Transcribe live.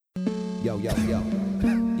Yo, yo, yo.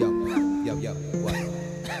 Yo, yo, yo. What?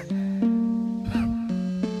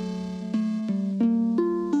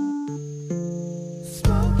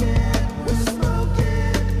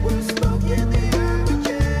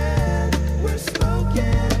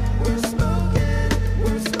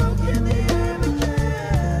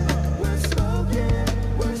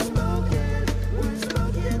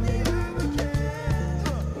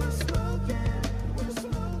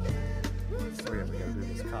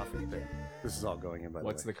 This is all going in, by the way.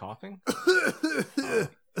 What's the coughing?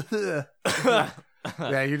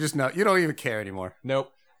 Yeah, you just know. You don't even care anymore.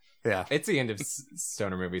 Nope. Yeah. It's the end of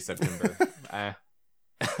Stoner Movie September.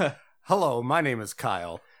 Hello, my name is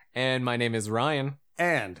Kyle. And my name is Ryan.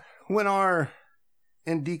 And when our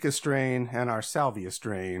Indica strain and our Salvia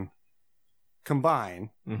strain combine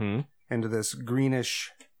into this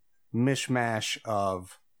greenish mishmash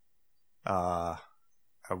of, I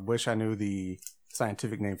wish I knew the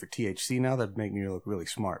scientific name for THC now. That'd make me look really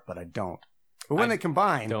smart, but I don't. But when they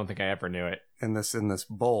combine, Don't think I ever knew it. in this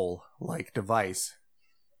bowl-like device,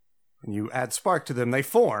 and you add spark to them, they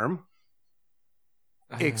form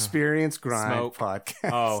Experience Grind Smoke.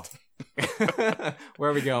 Podcast. Oh. Where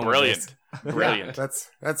are we going? Brilliant. With Brilliant. That's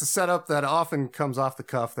a setup that often comes off the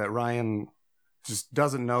cuff that Ryan just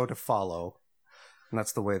doesn't know to follow, and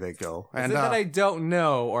that's the way they go. this? And Is it that I don't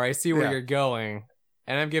know, or I see where yeah. you're going,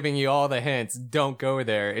 and I'm giving you all the hints? Don't go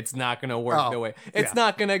there. It's not going to work the way. It's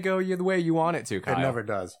not going to go the way you want it to, Kyle. it never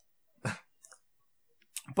does.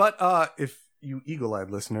 But if you eagle-eyed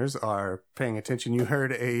listeners are paying attention, you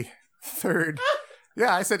heard a third.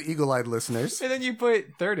 Yeah, I said eagle-eyed listeners. And then you put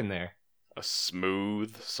third in there. A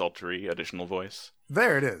smooth, sultry additional voice.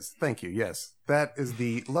 There it is. Thank you. Yes. That is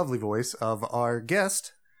the lovely voice of our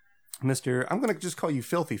guest, Mr. I'm going to just call you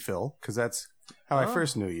Filthy Phil, because that's how I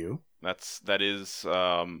first knew you. That is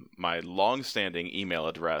my long-standing email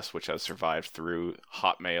address, which has survived through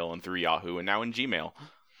Hotmail and through Yahoo, and now in Gmail.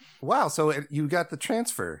 Wow. So you got the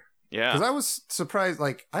transfer. Yeah. Because I was surprised.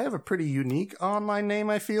 Like, I have a pretty unique online name,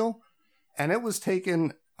 I feel. And it was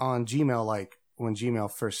taken on Gmail, like, when Gmail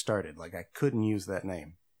first started. Like, I couldn't use that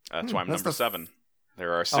name. That's why I'm That's number 7.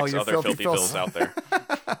 There are 6 you're other Filthy filthy Phils. Phils out there.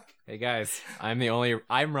 Hey guys, I'm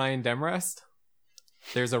Ryan Demarest.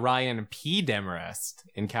 There's a Ryan P. Demarest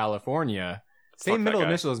in California. Same Fuck that middle guy.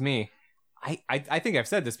 initial as me. I think I've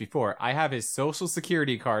said this before. I have his social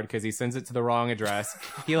security card because he sends it to the wrong address.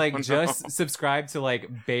 He just subscribed to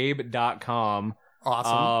babe.com.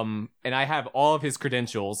 Awesome. And I have all of his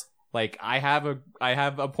credentials. Like I have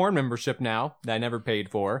a porn membership now that I never paid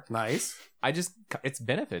for. Nice. It's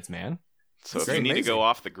benefits, man. So This if is you need to amazing. go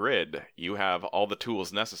off the grid, you have all the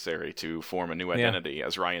tools necessary to form a new identity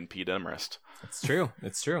as Ryan P. Demarest. It's true.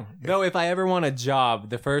 It's true. Though if I ever want a job,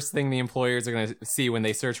 the first thing the employers are going to see when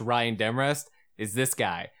they search Ryan Demarest is this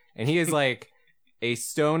guy. And he is like a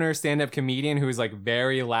stoner stand-up comedian who is like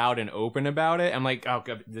very loud and open about it. I'm like, oh,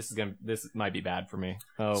 God, this might be bad for me.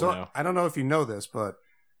 Oh, So no. I don't know if you know this, but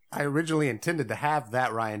I originally intended to have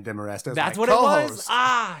that Ryan Demarest as That's my what co-host. it was?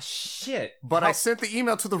 Ah, shit. But I sent the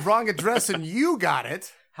email to the wrong address and you got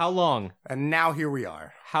it. How long? And now here we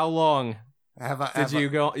are. How long Did you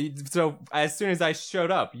go? So as soon as I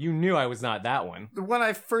showed up, you knew I was not that one. When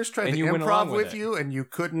I first tried And to you went along improv with with it. you and you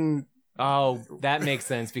couldn't, Oh, that makes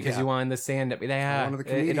sense because Yeah. you wanted the stand-up. Yeah, wanted the it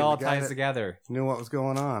comedian, all the guy ties that- together. knew what was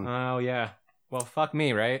going on. Oh, yeah. Well, fuck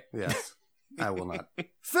me, right? Yes. I will not.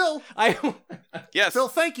 Phil, Yes. Phil,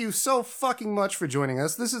 thank you so fucking much for joining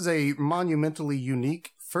us. This is a monumentally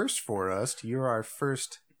unique first for us. You're our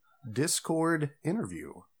first Discord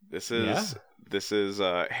interview. This is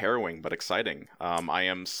harrowing but exciting. I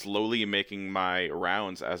am slowly making my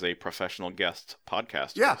rounds as a professional guest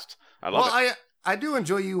podcast Yeah. host. I love it. I do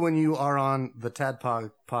enjoy you when you are on the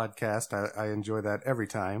Tadpog podcast. I enjoy that every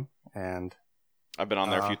time. And I've been on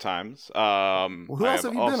there a few times. who else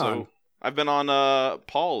have you been on? I've been on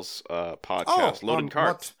Paul's podcast, Loaded on Cart.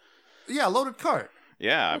 what? Yeah, Loaded Cart.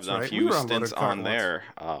 Yeah, I've That's done a right. We few were on stints Loaded Cart on once. there.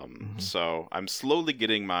 So I'm slowly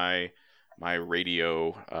getting my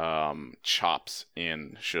radio chops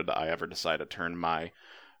in should I ever decide to turn my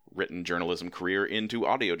written journalism career into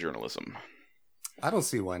audio journalism. I don't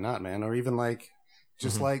see why not, man. Or even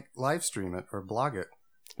just live stream it or blog it.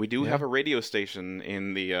 We do have a radio station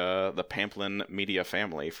in the Pamplin media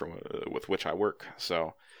family with which I work,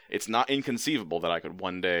 so it's not inconceivable that I could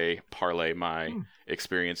one day parlay my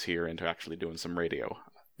experience here into actually doing some radio.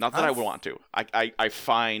 Not that I would want to. I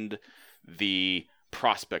find the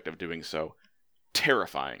prospect of doing so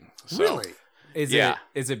terrifying. So, Really? Is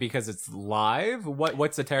it because it's live?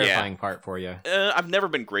 What's the terrifying part for you? I've never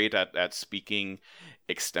been great at speaking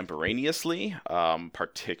extemporaneously,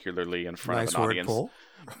 particularly in front Nice of an word audience. pull.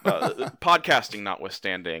 podcasting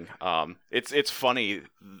notwithstanding, it's funny.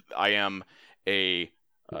 I am a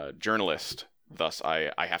journalist, thus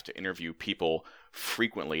I have to interview people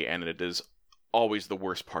frequently, and it is always the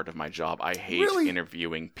worst part of my job. I hate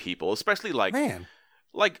interviewing people, especially like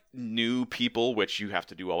new people, which you have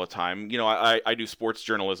to do all the time. You know, I do sports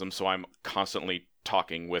journalism, so I'm constantly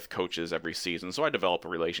talking with coaches every season, so I develop a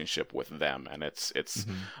relationship with them, and it's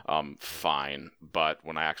fine. But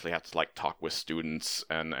when I actually have to like talk with students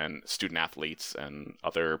and student athletes and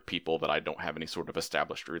other people that I don't have any sort of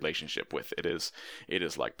established relationship with, it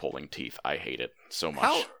is like pulling teeth. I hate it so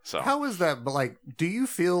much. How is that? But like, do you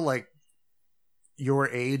feel like your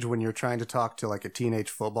age when you're trying to talk to like a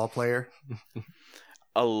teenage football player?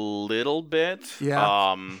 A little bit. Yeah.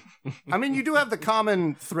 I mean, you do have the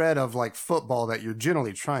common thread of like football that you're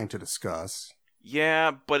generally trying to discuss.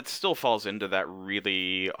 Yeah, but it still falls into that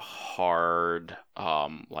really hard,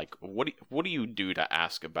 like, what do you do to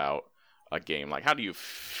ask about a game? Like, how do you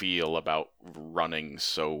feel about running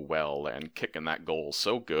so well and kicking that goal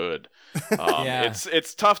so good? Yeah.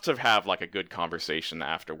 It's tough to have like a good conversation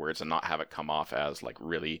afterwards and not have it come off as like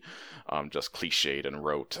really just cliched and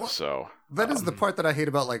rote. Well, so that is the part that I hate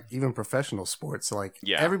about like even professional sports. Like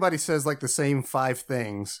everybody says like the same 5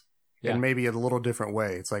 things in maybe a little different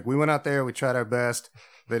way. It's like we went out there, we tried our best.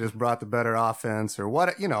 They just brought the better offense or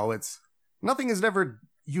what, you know, it's nothing is ever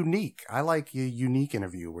unique. I like a unique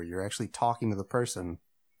interview where you're actually talking to the person.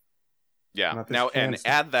 Yeah. Now, and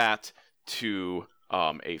add that to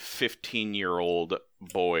a 15-year-old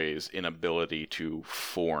boy's inability to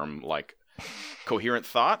form like coherent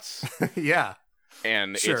thoughts. Yeah.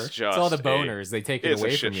 And it's just it's all the boners. They take it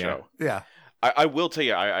away from you. Show. Yeah. I will tell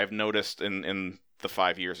you, I've noticed in the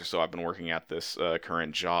 5 years or so I've been working at this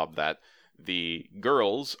current job that the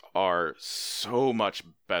girls are so much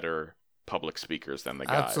better public speakers than the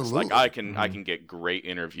guys. Absolutely. Like I can get great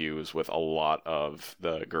interviews with a lot of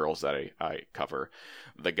the girls that I cover.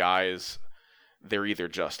 The guys, they're either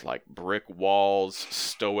just like brick walls,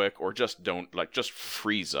 stoic, or just just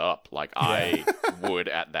freeze up like I would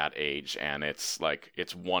at that age, and it's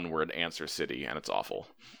one word answer city, and it's awful.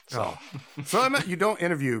 So I meant you don't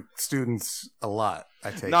interview students a lot,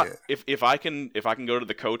 I take Not, it. If I can go to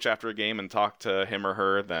the coach after a game and talk to him or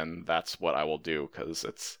her, then that's what I will do, because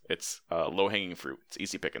it's low hanging fruit. It's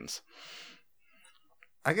easy pickings.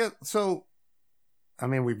 I guess so. I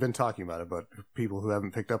mean, we've been talking about it, but people who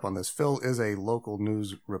haven't picked up on this, Phil is a local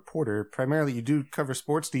news reporter. Primarily, you do cover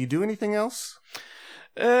sports. Do you do anything else?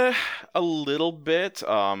 A little bit.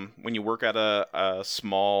 When you work at a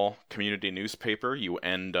small community newspaper, you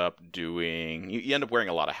end up you end up wearing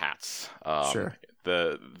a lot of hats. Sure.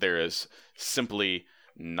 There is simply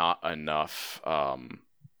not enough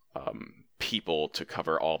people to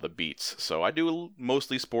cover all the beats. So I do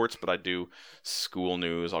mostly sports, but I do school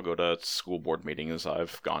news. I'll go to school board meetings.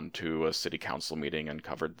 I've gone to a city council meeting and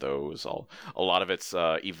covered those. A lot of it's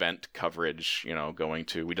event coverage,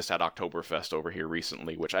 we just had Oktoberfest over here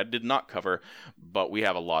recently, which I did not cover, but we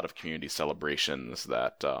have a lot of community celebrations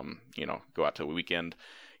that, go out to a weekend,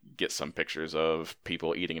 get some pictures of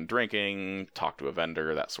people eating and drinking, talk to a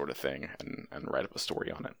vendor, that sort of thing, and write up a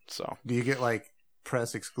story on it. So do you get like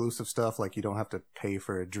press exclusive stuff, like you don't have to pay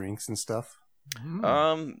for drinks and stuff?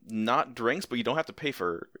 Not drinks, but you don't have to pay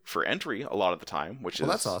for entry a lot of the time,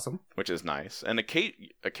 that's awesome. Which is nice. And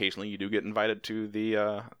occasionally you do get invited to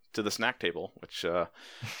the snack table, which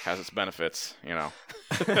has its benefits, Do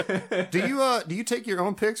you take your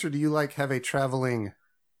own pics, or do you like have a traveling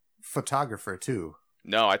photographer too?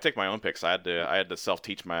 No, I take my own pics. I had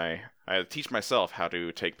to teach myself how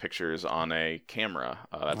to take pictures on a camera.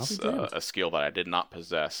 That's a skill that I did not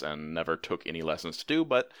possess and never took any lessons to do,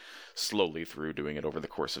 but slowly through doing it over the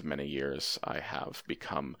course of many years, I have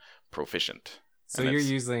become proficient. So you're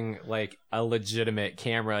using like a legitimate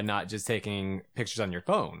camera, not just taking pictures on your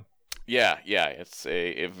phone. Yeah, it's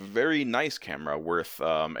a very nice camera worth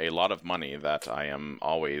a lot of money that I am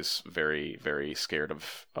always very, very scared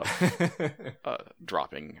of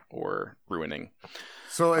dropping or ruining.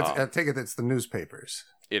 So I take it it's the newspapers.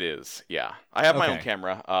 It is, yeah. I have my own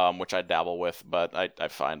camera, which I dabble with, but I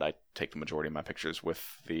find I take the majority of my pictures with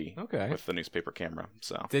the newspaper camera.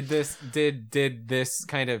 So did this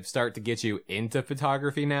kind of start to get you into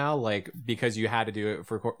photography now? Like, because you had to do it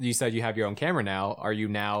you said you have your own camera now. Are you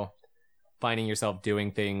now finding yourself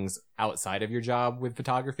doing things outside of your job with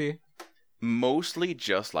photography? Mostly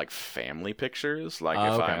just like family pictures. Like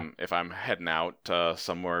if I'm heading out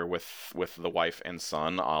somewhere with the wife and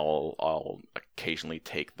son, I'll occasionally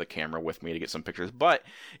take the camera with me to get some pictures. But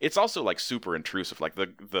it's also like super intrusive. Like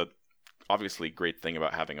obviously great thing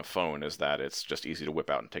about having a phone is that it's just easy to whip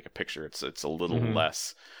out and take a picture. It's a little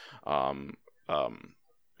less.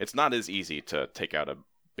 It's not as easy to take out a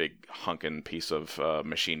big hunkin' piece of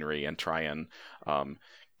machinery and try and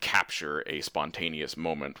capture a spontaneous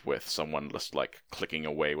moment with someone just like clicking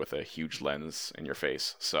away with a huge lens in your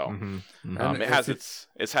face. So it has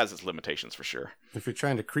its limitations for sure. If you're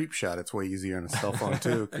trying to creep shot, it's way easier on a cell phone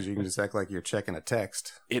too, because you can just act like you're checking a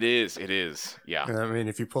text. It is. Yeah. I mean,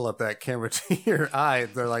 if you pull up that camera to your eye,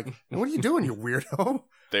 they're like, "What are you doing, you weirdo?"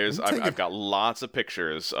 I've got lots of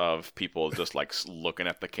pictures of people just like looking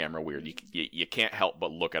at the camera weird. You can't help but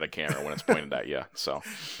look at a camera when it's pointed at you. So,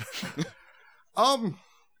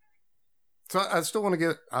 So I still want to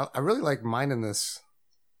get. I really like minding this.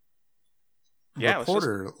 Yeah,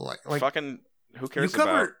 reporter. Like fucking. Who cares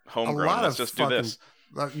about homegrown? Let's just do this.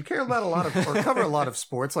 You care about a lot of, or cover a lot of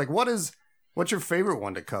sports. Like, what's your favorite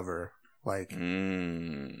one to cover? Like,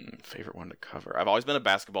 favorite one to cover. I've always been a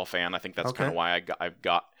basketball fan. I think that's kind of why I've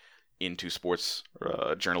got into sports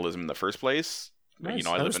journalism in the first place. Nice.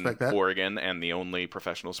 I live in Oregon, and the only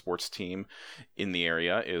professional sports team in the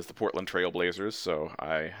area is the Portland Trail Blazers. So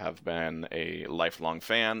I have been a lifelong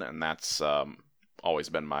fan, and that's always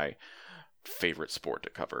been my favorite sport to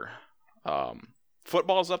cover.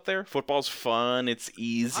 Football's up there. Football's fun. It's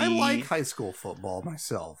easy. I like high school football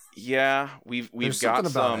myself. Yeah, we've got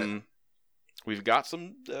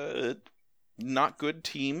some not good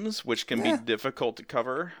teams, which can be difficult to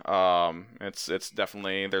cover. It's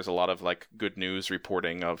definitely, there's a lot of like good news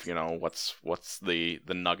reporting of what's the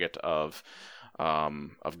nugget of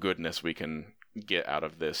goodness we can get out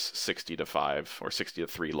of this 60-5 or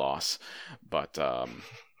 60-3 loss, but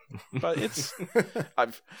it's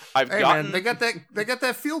I've gotten, man, they got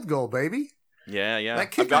that field goal, baby. Yeah.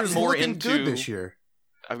 That kicker is looking good this year.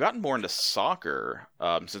 I've gotten more into soccer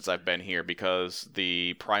since I've been here, because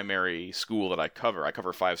the primary school that I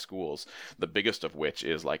cover 5 schools, the biggest of which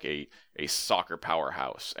is like a soccer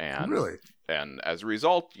powerhouse. And really? And as a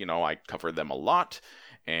result, I covered them a lot,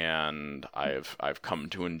 and I've come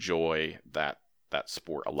to enjoy that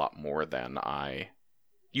sport a lot more than I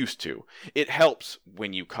used to. It helps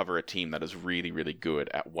when you cover a team that is really, really good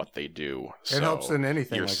at what they do. It helps in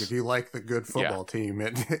anything. Like if you like the good football team,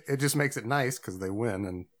 it just makes it nice because they win.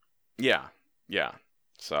 And yeah.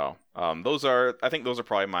 So I think those are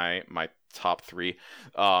probably my top 3.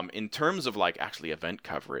 In terms of like actually event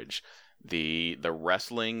coverage, the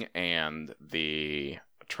wrestling and the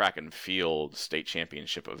track and field state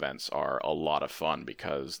championship events are a lot of fun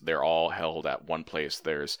because they're all held at one place.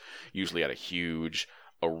 There's usually at a huge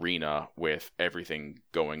arena with everything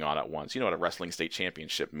going on at once. At a wrestling state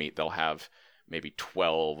championship meet, they'll have maybe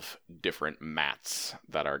 12 different mats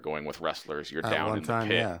that are going with wrestlers. You're down in the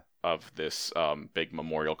pit of this big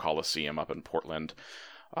Memorial Coliseum up in Portland.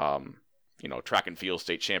 Track and field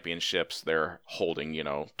state championships, they're holding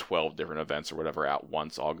 12 different events or whatever at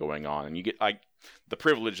once, all going on, and you get the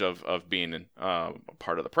privilege of being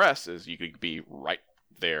part of the press is you could be right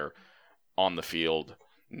there on the field,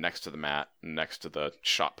 next to the mat, next to the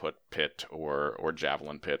shot put pit or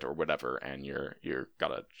javelin pit or whatever, and you're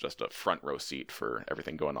got just a front row seat for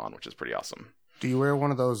everything going on, which is pretty awesome. Do you wear one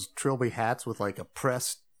of those Trilby hats with like a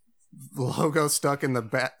press logo stuck in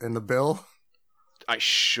the bill? I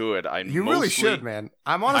should. You really should, man.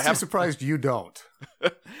 I'm honestly surprised you don't.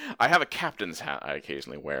 I have a captain's hat I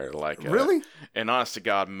occasionally wear, like really an honest to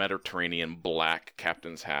God Mediterranean black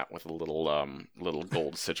captain's hat with a little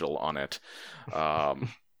gold sigil on it.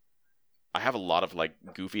 I have a lot of like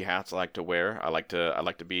goofy hats I like to wear. I like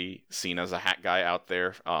to be seen as a hat guy out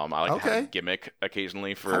there. I like to have a gimmick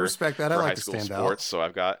occasionally for, I respect that. I like high to school stand sports. out. So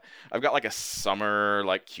I've got like a summer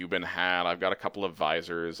like Cuban hat. I've got a couple of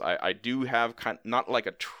visors. I do have not like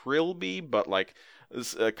a trilby, but like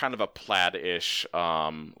this kind of a plaid-ish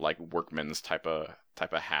like workman's type of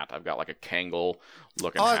hat. I've got like a Kangol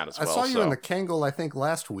looking hat as well. I saw you in the Kangol, I think,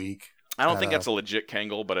 last week. I don't think that's a legit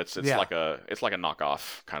Kangol, but it's like a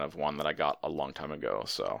knockoff kind of one that I got a long time ago.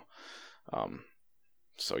 So,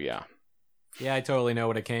 yeah. Yeah, I totally know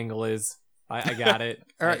what a Kangol is. I got it.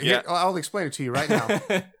 All right, here, I'll explain it to you right now.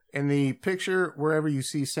 In the picture, wherever you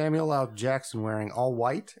see Samuel L. Jackson wearing all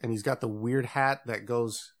white, and he's got the weird hat that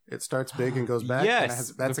it starts big and goes back. Yes,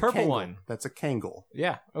 and that's the purple one. That's a Kangol.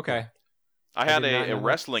 Yeah, okay. I had a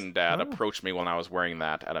wrestling dad approach me when I was wearing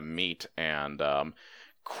that at a meet, and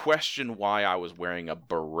question why I was wearing a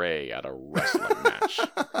beret at a wrestling match.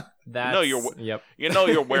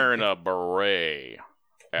 You're wearing a beret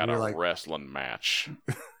at a wrestling match.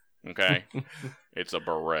 Okay? It's a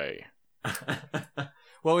beret.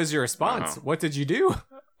 What was your response? What did you do?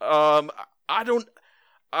 I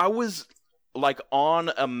was like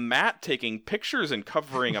on a mat taking pictures and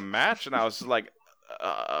covering a match, and I was like,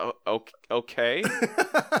 okay,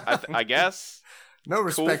 I guess. No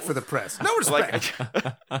respect Cool. for the press. No respect.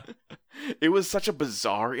 Like, it was such a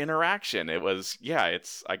bizarre interaction. It was,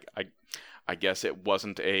 I guess it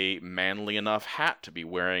wasn't a manly enough hat to be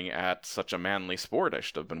wearing at such a manly sport. I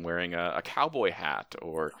should have been wearing a cowboy hat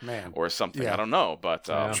or something. Yeah. I don't know, but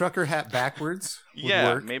Trucker hat backwards would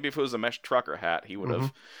yeah, work. maybe if it was a mesh trucker hat, he would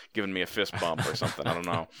have given me a fist bump or something. I don't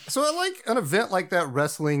know. So at like an event like that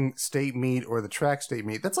wrestling state meet or the track state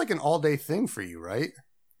meet, that's like an all-day thing for you, right?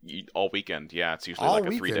 All weekend, yeah. It's usually All like a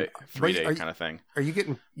weekend? three day Are you- kind of thing.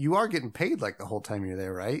 You are getting paid like the whole time you're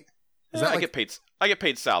there, right? Is Yeah, that I get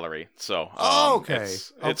paid salary, so okay.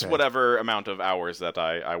 It's Okay. whatever amount of hours that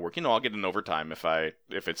I work. I'll get an overtime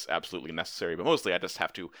if it's absolutely necessary, but mostly I just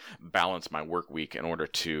have to balance my work week in order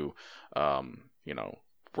to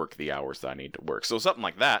work the hours that I need to work. So something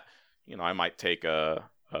like that, I might take a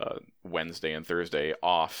Wednesday and Thursday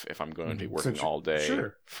off if I'm going to be working all day,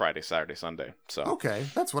 sure. Friday, Saturday, Sunday. So Okay,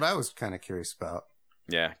 that's what I was kind of curious about.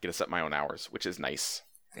 yeah, get to set my own hours, which is nice.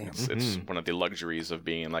 Damn. It's one of the luxuries of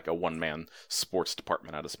being like a one-man sports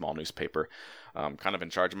department at a small newspaper. I'm kind of in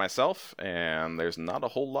charge of myself, and there's not a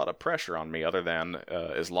whole lot of pressure on me other than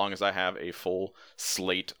as long as I have a full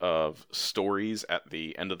slate of stories at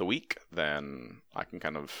the end of the week, then I can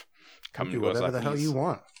kind of come Do and go as I whatever the hell please. you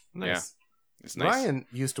want. Nice. It's nice. Ryan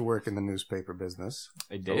used to work in the newspaper business.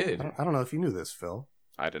 I did. I don't know if you knew this, Phil.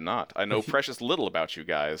 I did not. I know precious little about you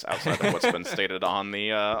guys outside of what's been stated on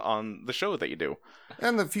the show that you do,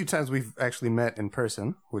 And the few times we've actually met in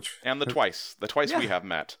person, which and the twice we have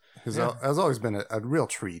met. has always been a real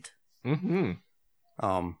treat. Mm-hmm.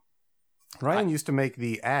 Ryan used to make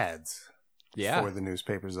the ads Yeah. for the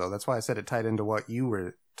newspapers, though. That's why I said it tied into what you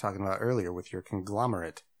were talking about earlier with your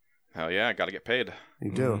conglomerate. Hell yeah, got to get paid.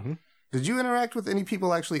 You do. Mhm. Did you interact with any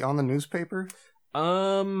people actually on the newspaper?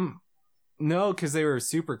 No, because they were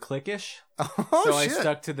super cliquish. Oh, So I shit.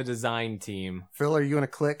 stuck to the design team. Phil, are you in a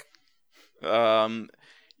click?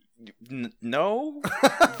 No.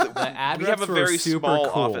 The ad We have reps a were very super small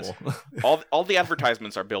cool. office. All the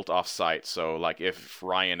advertisements are built off site, so like if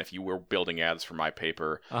you were building ads for my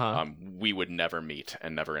paper, Uh-huh. we would never meet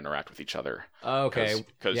and never interact with each other. Okay.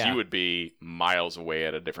 Because yeah. you would be miles away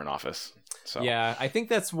at a different office. So Yeah, I think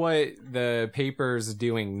that's what the paper's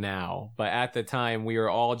doing now. But at the time, we were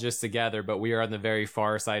all just together, but we were on the very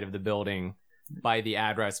far side of the building by the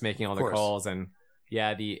ad reps making all the course. calls. And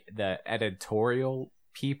yeah, the editorial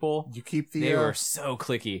people, You keep the... they were so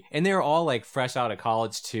clicky. And they were all like fresh out of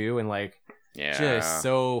college too, and like yeah, just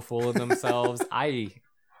so full of themselves.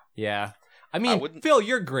 Yeah. I mean, wouldn't- Phil,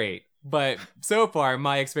 you're great. But so far,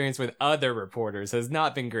 my experience with other reporters has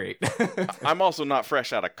not been great. I'm also not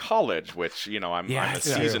fresh out of college, which I'm Yeah, a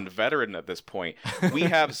that's seasoned veteran at this point. We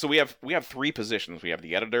have three positions. We have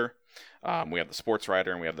the editor, we have the sports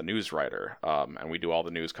writer, and we have the news writer. And we do all the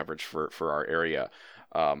news coverage for our area.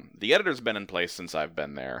 The editor's been in place since I've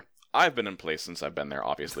been there. I've been in place since I've been there.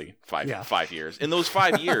 Obviously, 5 years. In those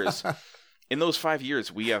 5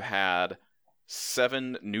 years, we have had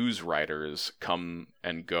 7 news writers come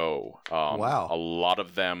and go. Wow. A lot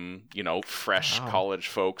of them, fresh Wow. college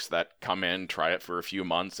folks that come in, try it for a few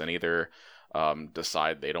months, and either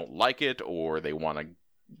decide they don't like it or they want to.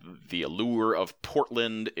 The allure of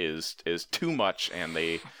Portland is too much, and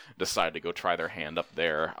they decide to go try their hand up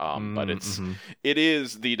there. But it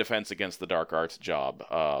is the defense against the dark arts job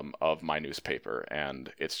of my newspaper,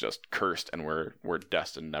 and it's just cursed, and we're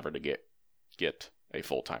destined never to get a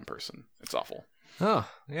full-time person. It's awful. Oh,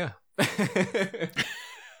 yeah.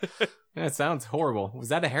 That sounds horrible. Was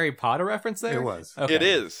that a Harry Potter reference there? It was. Okay. It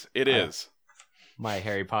is. It is. My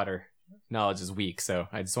Harry Potter knowledge is weak, so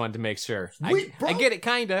I just wanted to make sure. Weak, bro. I get it,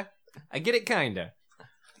 kinda.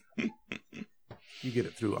 You get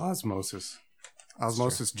it through osmosis.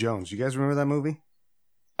 Osmosis Jones. You guys remember that movie?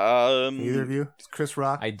 Either of you? It's Chris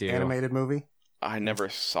Rock. I do. Animated movie. I never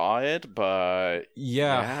saw it, but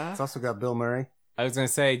Yeah. It's also got Bill Murray. I was going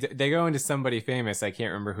to say, they go into somebody famous. I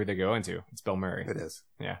can't remember who they go into. It's Bill Murray. It is.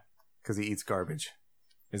 Yeah. Because he eats garbage.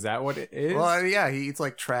 Is that what it is? Well, yeah, he eats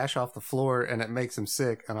like trash off the floor and it makes him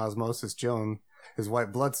sick. And Osmosis Jones, his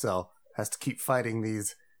white blood cell, has to keep fighting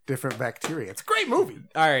these different bacteria. It's a great movie.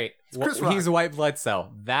 All right. Chris Rock. He's a white blood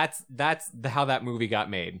cell. That's how that movie got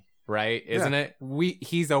made, right? Isn't it?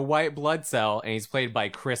 He's a white blood cell, and he's played by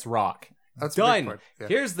Chris Rock. That's a big Done. part. Yeah.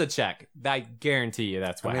 Here's the check. I guarantee you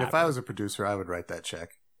that's what I mean, if happened. I was a producer, I would write that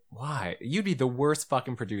check. Why? You'd be the worst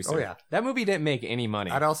fucking producer. Oh, yeah. That movie didn't make any money.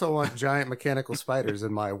 I'd also want giant mechanical spiders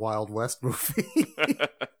in my Wild West movie.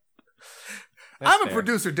 That's I'm a fair.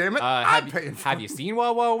 producer, damn it. Have, I'm paying for have it. you seen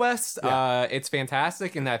Wild Wild West? Yeah. It's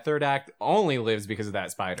fantastic, and that third act only lives because of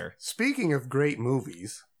that spider. Speaking of great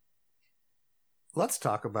movies, let's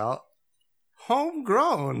talk about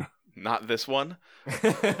Homegrown. Not this one.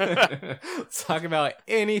 Let's talk about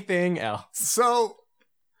anything else. So,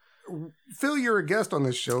 Phil, you're a guest on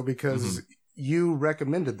this show because Mm-hmm. you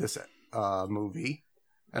recommended this movie,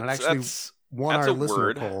 and it That's- actually that's- won that's our a listener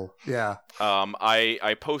word. poll. Yeah,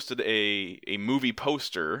 I posted a movie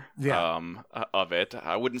poster Yeah. of it.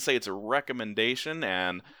 I wouldn't say it's a recommendation,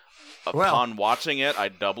 and Well- upon watching it, I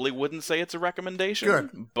doubly wouldn't say it's a recommendation.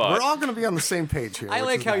 good. But We're all going to be on the same page here. I which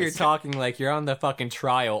like is how nice. you're talking like you're on the fucking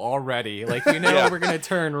trial already. Like, you know, Yeah. we're gonna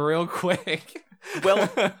turn real quick. well,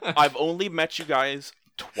 I've only met you guys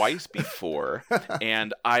twice before,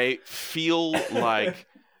 and I feel like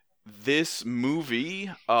this movie,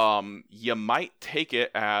 you might take it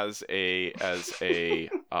as a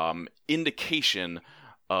indication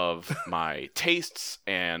of my tastes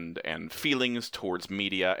and feelings towards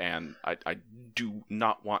media, and I do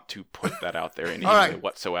not want to put that out there in any All right. way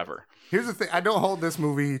whatsoever. Here's the thing: I don't hold this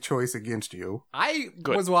movie choice against you. I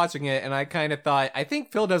Good. was watching it and I kind of thought, I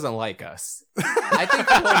think Phil doesn't like us. I think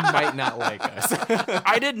Phil might not like us.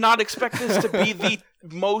 I did not expect this to be the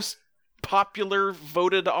most popular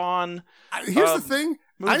voted on Here's the thing: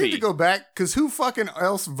 I need movie. to go back because who fucking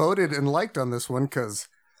else voted and liked on this one? Because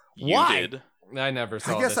You Why? did. I never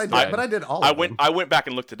saw I guess this I did, one. but I did all. I of went them. I went back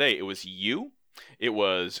and looked today. It was you, it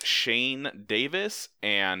was Shane Davis,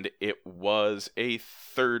 and it was a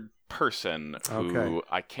third person who Okay.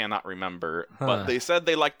 I cannot remember. Huh. But they said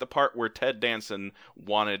they liked the part where Ted Danson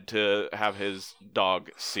wanted to have his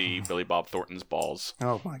dog see Billy Bob Thornton's balls.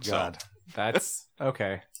 Oh my So, god! That's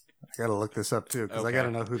okay. I gotta look this up too because I Okay.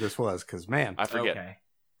 gotta know who this was. Because man, I forget.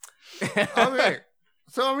 Okay. okay.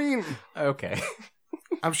 So I mean, Okay.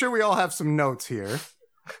 I'm sure we all have some notes here.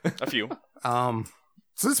 A few. So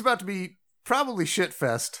this is about to be probably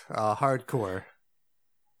shitfest, hardcore.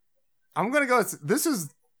 I'm gonna go. This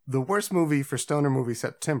is the worst movie for Stoner Movie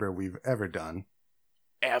September we've ever done.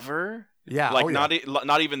 Ever? Yeah, Like oh, yeah.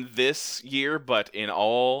 not even this year, but in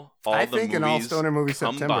all I the think movies in all Stoner Movie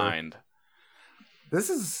September. combined. This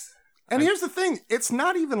is, and here's the thing: it's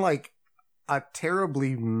not even like a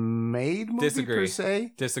terribly made movie Disagree. per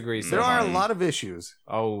se. Disagree. So There are a hard. lot of issues,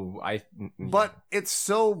 Oh, but it's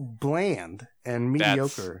so bland and That's-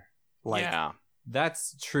 mediocre. Like, Yeah.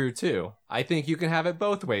 That's true too. I think you can have it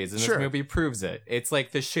both ways, and Sure. this movie proves it. It's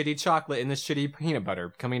like the shitty chocolate and the shitty peanut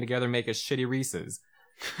butter coming together make a shitty Reese's.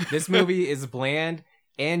 This movie is bland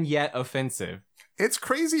and yet offensive. it's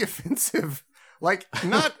crazy offensive. Like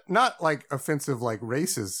not like offensive like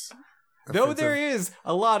races. Though there is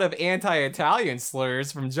a lot of anti-Italian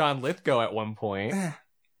slurs from John Lithgow at one point.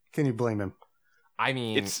 Can you blame him? I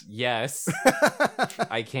mean, It's- yes,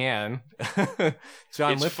 I can.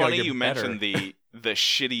 John It's Lithgow, funny you're you better. mentioned the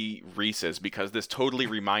shitty Reese's because this totally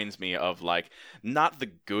reminds me of like not the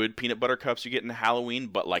good peanut butter cups you get in Halloween,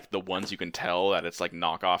 but like the ones you can tell that it's like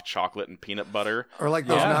knockoff chocolate and peanut butter. Or like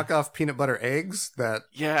those Yeah. knockoff peanut butter eggs that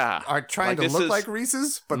Yeah, are trying Like, to this look is- like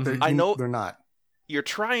Reese's, but they're, I know- they're not. you're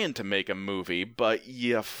trying to make a movie, but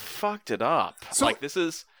you fucked it up. So- Like this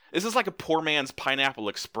is like a poor man's Pineapple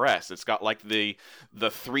Express. It's got like the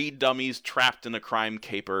three dummies trapped in a crime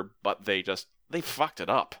caper, but they fucked it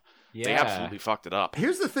up. Yeah. They absolutely fucked it up.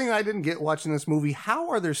 Here's the thing I didn't get watching this movie. How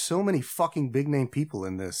are there so many fucking big name people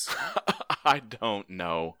in this? I don't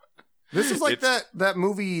know. This is like It's- that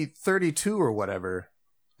movie 32 or whatever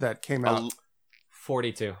that came out.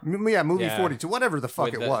 42. Movie Yeah. 42, whatever the fuck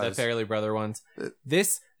With it the, was. The Fairly Brother ones. Uh,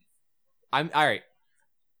 I'm all right.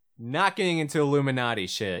 Not getting into Illuminati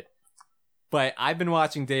shit, but I've been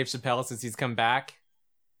watching Dave Chappelle since he's come back.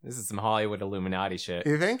 This is some Hollywood Illuminati shit.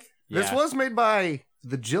 You think? This Yeah. was made by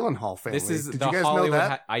the Gyllenhaal family. This is Did the you guys Hollywood. know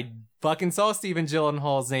that? I fucking saw Stephen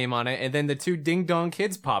Gyllenhaal's name on it, and then the two Ding Dong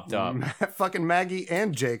kids popped up. Fucking Maggie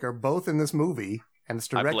and Jake are both in this movie, and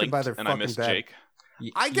it's I directed blinked by their and I fucking missed dad. Jake.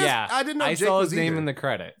 I guess yeah, I didn't know I Jake saw was his name either. in the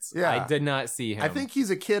credits. Yeah. I did not see him. I think he's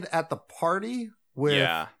a kid at the party with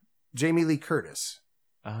Yeah, Jamie Lee Curtis.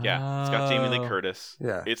 yeah. It's got Jamie Lee Oh. Curtis.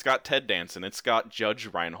 Yeah. It's got Ted Danson. It's got Judge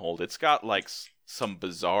Reinhold. It's got like some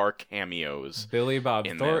bizarre cameos. Billy Bob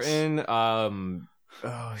in Thornton.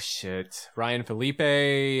 Oh shit. Ryan Felipe,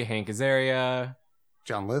 Hank Azaria,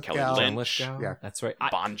 John Lithgow. Kelly John Lynch. Lithgow. Yeah. That's right.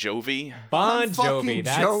 Bon Jovi. Bon Fucking Jovi.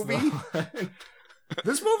 That's Jovi. the one.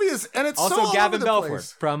 This movie is, and it's Also so all Gavin over the Belfort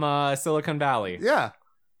place. from Silicon Valley, Yeah.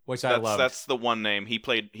 which I love. That's the one name. He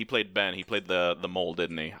played Ben. He played the mole,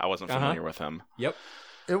 didn't he? I wasn't familiar with him. Yep.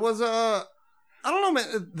 It was I don't know,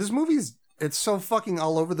 man. This movie's it's so fucking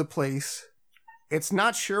all over the place. It's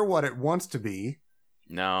not sure what it wants to be.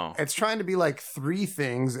 No. It's trying to be like 3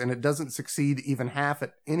 things, and it doesn't succeed even half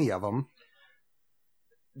at any of them.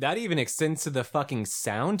 That even extends to the fucking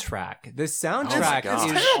soundtrack. The soundtrack gosh.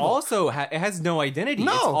 is Terrible. also it has no identity.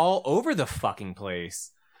 No. It's all over the fucking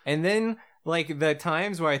place. And then like the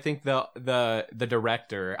times where I think the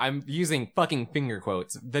director, I'm using fucking finger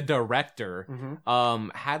quotes, the director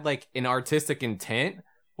had like an artistic intent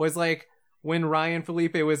was like when Ryan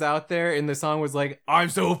Felipe was out there and the song was like, I'm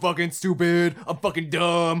so fucking stupid, I'm fucking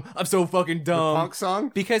dumb, I'm so fucking The dumb. punk song?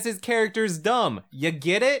 Because his character's dumb. You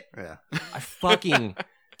get it? Yeah. I fucking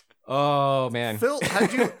oh man. Phil,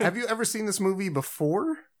 have you ever seen this movie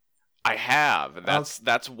before? I have.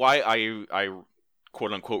 That's why I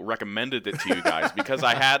quote unquote recommended it to you guys, because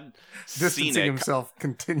I had seen Distancing it himself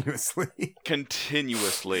continuously.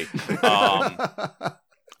 continuously. I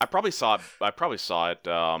probably saw it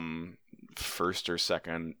first or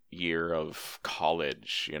second year of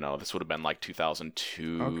college. You know, this would have been like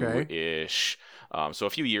 2002-ish. So a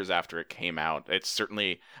few years after it came out. It's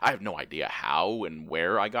certainly, I have no idea how and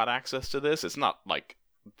where I got access to this. It's not like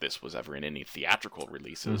this was ever in any theatrical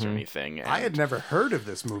releases or anything. And I had never heard of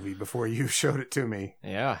this movie before you showed it to me.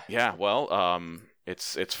 Yeah. Yeah, well,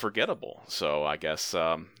 it's forgettable. So I guess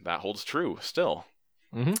that holds true still.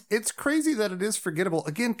 It's crazy that it is forgettable,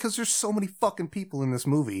 again, because there's so many fucking people in this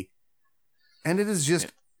movie. And it is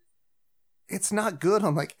just, it's not good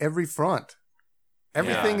on like every front.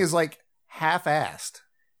 Everything is like half-assed.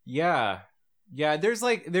 Yeah. Yeah,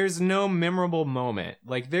 there's no memorable moment.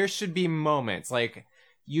 Like there should be moments. Like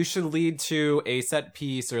you should lead to a set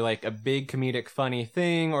piece or like a big comedic funny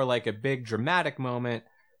thing or like a big dramatic moment.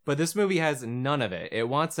 But this movie has none of it. It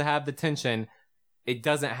wants to have the tension. It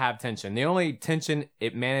doesn't have tension. The only tension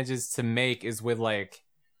it manages to make is with like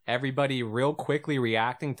everybody real quickly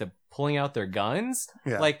reacting to pulling out their guns.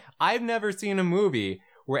 Yeah. Like I've never seen a movie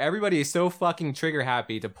where everybody is so fucking trigger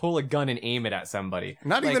happy to pull a gun and aim it at somebody.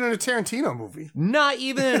 Not Like, even in a Tarantino movie. not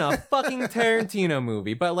even in a fucking Tarantino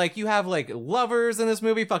movie. But like you have like lovers in this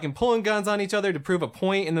movie fucking pulling guns on each other to prove a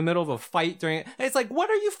point in the middle of a fight during it. It's like, what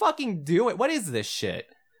are you fucking doing? What is this shit?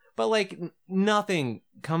 But like nothing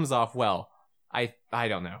comes off well. I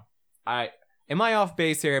don't know. Am I off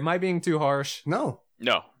base here? Am I being too harsh? No.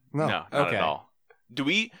 No, not Okay. at all. Do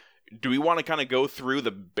we want to kind of go through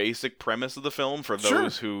the basic premise of the film for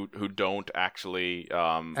those who don't actually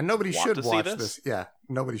And nobody want should to see watch this. Yeah,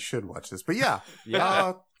 nobody should watch this. But yeah.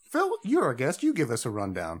 Yeah. Phil, you're our guest. You give us a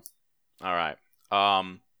rundown. All right.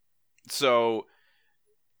 So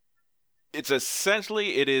it's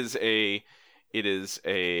essentially it is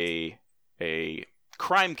a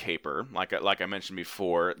crime caper, like I mentioned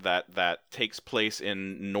before, that takes place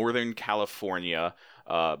in Northern California.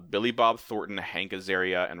 Billy Bob Thornton, Hank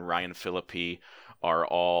Azaria, and Ryan Phillippe are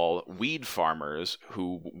all weed farmers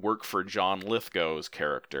who work for John Lithgow's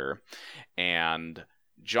character, and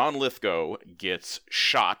John Lithgow gets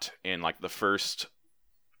shot in like the first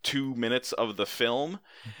 2 minutes of the film.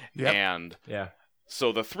 Yep. And Yeah.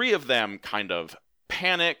 so the three of them kind of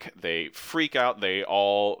panic, they freak out, they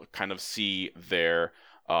all kind of see their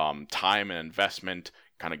time and investment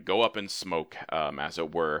kind of go up in smoke, as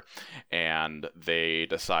it were, and they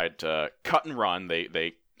decide to cut and run.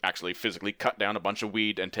 They actually physically cut down a bunch of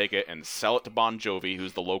weed and take it and sell it to Bon Jovi,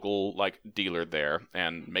 who's the local like dealer there,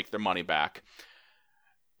 and make their money back.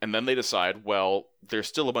 And then they decide, well, there's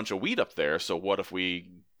still a bunch of weed up there, so what if we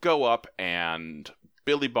go up and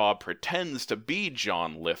Billy Bob pretends to be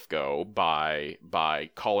John Lithgow by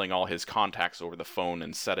calling all his contacts over the phone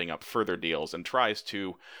and setting up further deals, and tries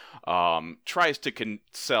to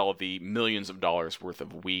sell the millions of dollars worth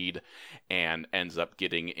of weed, and ends up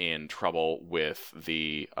getting in trouble with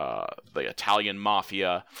the Italian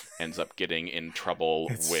mafia, ends up getting in trouble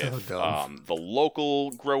It's with so dumb. the local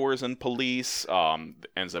growers and police,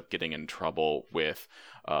 ends up getting in trouble with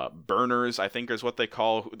burners, I think is what they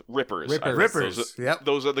call rippers. Rippers. Yep.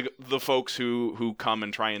 Those are the folks who come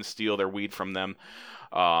and try and steal their weed from them.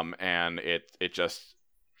 And it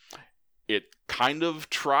kind of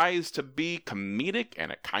tries to be comedic,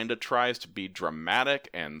 and it kind of tries to be dramatic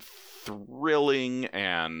and thrilling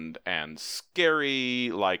and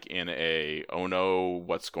scary, like in a, oh no,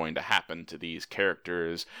 what's going to happen to these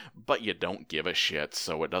characters, but you don't give a shit,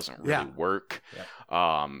 so it doesn't really work.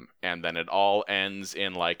 And then it all ends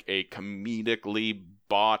in like a comedically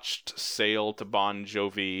botched sale to Bon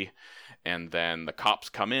Jovi, and then the cops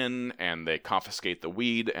come in and they confiscate the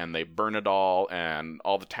weed and they burn it all, and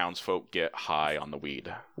all the townsfolk get high on the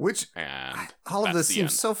weed. Which, And all of that's this the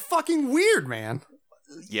seems end. so fucking weird, man.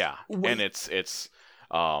 Yeah, and it's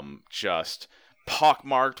just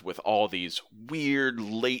pockmarked with all these weird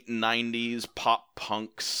late 90s pop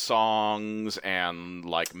punk songs and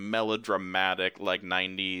like melodramatic like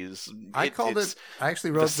 90s. I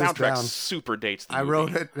actually wrote this down. The soundtrack down. super dates the movie. I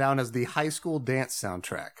wrote it down as the high school dance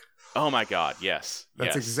soundtrack. Oh my god, yes.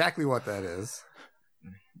 That's yes. exactly what that is.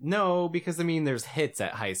 No, because I mean, there's hits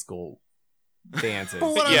at high school dances.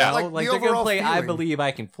 But what Yeah. like, like the they're gonna overall play "I feeling. Believe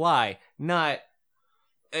I Can Fly," not,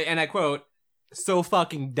 and I quote, "so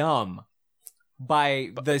fucking dumb," by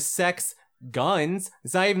the Sex Guns.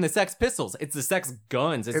 It's not even the Sex Pistols. It's the Sex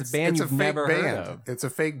Guns. It's a band you've fake never band. heard of. It's a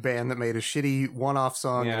fake band that made a shitty one-off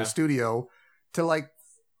song in Yeah. a studio to like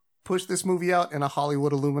push this movie out in a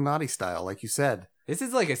Hollywood Illuminati style, like you said. This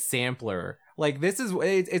is like a sampler. Like this is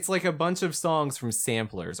it's like a bunch of songs from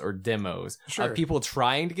samplers or demos Sure. of people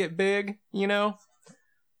trying to get big. You know.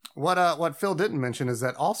 What Phil didn't mention is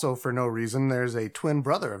that also for no reason there's a twin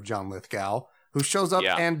brother of John Lithgow who shows up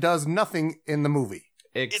Yeah. and does nothing in the movie.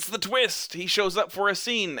 It's the twist. He shows up for a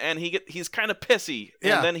scene and he's kind of pissy,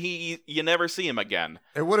 Yeah. and then you never see him again.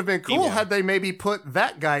 It would have been cool Yeah. had they maybe put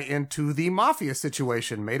that guy into the mafia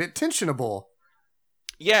situation, made it tensionable.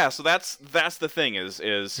 Yeah, so that's the thing is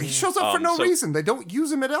He shows up for no reason. They don't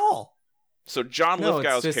use him at all. So John No, it's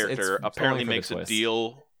Lithgow's just- character it's apparently only for the makes a twist.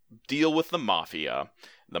 deal with the mafia.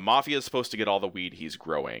 The mafia is supposed to get all the weed he's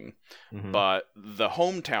growing, Mhm. but the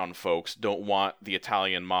hometown folks don't want the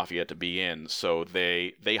Italian mafia to be in, so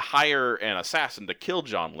they hire an assassin to kill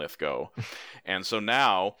John Lithgow. And so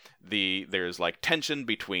now there's like tension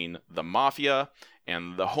between the mafia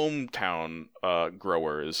and the hometown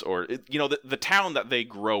growers, or the town that they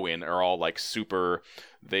grow in are all like super.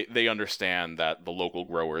 They understand that the local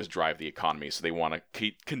growers drive the economy, so they want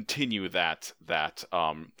to continue that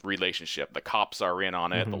relationship. The cops are in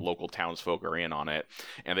on it, the local townsfolk are in on it,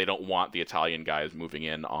 and they don't want the Italian guys moving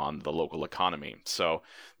in on the local economy. So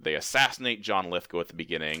they assassinate John Lithgow at the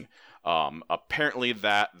beginning. Apparently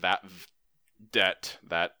that debt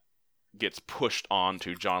that gets pushed on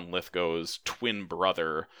to John Lithgow's twin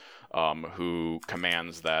brother, who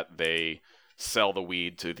commands that they sell the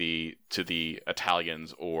weed to the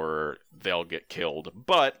Italians or they'll get killed.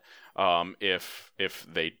 But if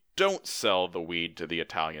they don't sell the weed to the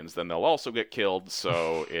Italians, then they'll also get killed.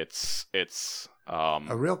 So it's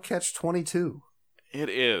A real catch-22. It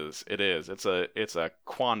is. It's a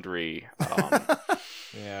quandary.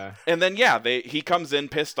 Yeah. And then he comes in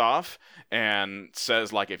pissed off and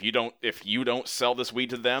says like, if you don't sell this weed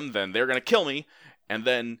to them, then they're gonna kill me. And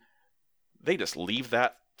then they just leave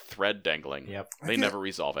that thread dangling. Yep. They never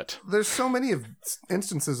resolve it. There's so many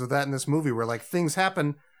instances of that in this movie where like things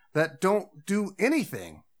happen that don't do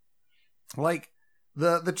anything. Like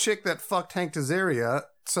the chick that fucked Hank Azaria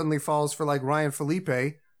suddenly falls for like Ryan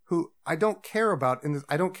Felipe, who I don't care about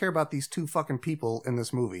I don't care about these two fucking people in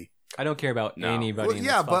this movie. I don't care about No. anybody Well, in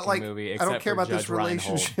yeah, this but fucking like movie I except don't care for about Judge this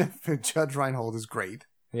Reinhold. relationship. Judge Reinhold is great.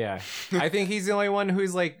 Yeah. I think he's the only one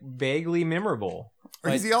who's like vaguely memorable.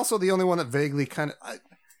 Or is he also the only one that vaguely kind of?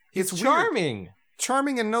 He's It's charming.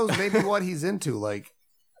 charming and knows maybe what he's into. Like,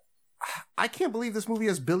 I can't believe this movie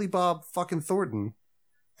has Billy Bob fucking Thornton,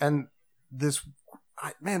 and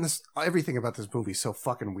everything about this movie is so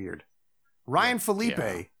fucking weird. Ryan Felipe,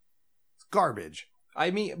 Yeah. garbage.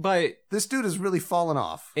 I mean, but This dude has really fallen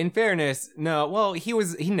off. in fairness, no. Well, he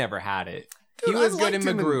never had it. Dude, he was I good in liked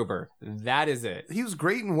him in- MacGruber. That is it. He was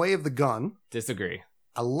great in Way of the Gun. Disagree.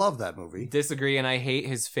 I love that movie. Disagree, and I hate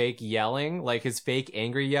his fake yelling, like his fake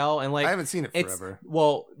angry yell, and like I haven't seen it it's forever.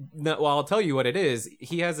 well, no, well, I'll tell you what it is.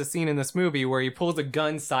 He has a scene in this movie where he pulls a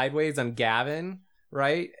gun sideways on Gavin,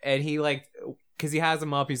 right? And he like, because he has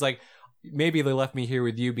him up, he's like, maybe they left me here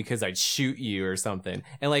with you because I'd shoot you or something.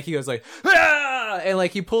 And like he goes like, ah! And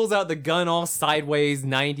like he pulls out the gun all sideways,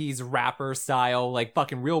 90s rapper style, like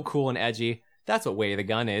fucking real cool and edgy. That's what Way of the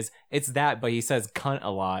Gun is. It's that, but he says cunt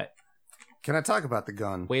a lot. Can I talk about the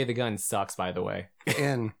gun Way of the Gun sucks, by the way.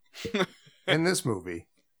 in this movie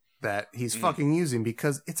that he's fucking using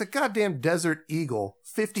because it's a goddamn Desert Eagle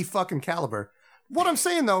 50 fucking caliber. What I'm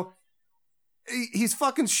saying though, he's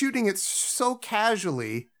fucking shooting it so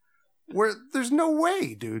casually where there's no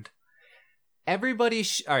way, dude. Everybody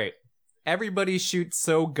shoots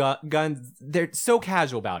guns. They're so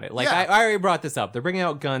casual about it. Like Yeah. I already brought this up. They're bringing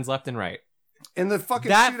out guns left and right. In the fucking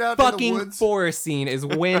That shootout in fucking the woods. forest scene is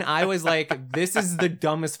when I was like, this is the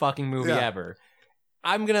dumbest fucking movie Yeah. ever.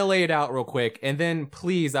 I'm gonna lay it out real quick, and then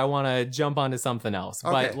please, I want to jump onto something else.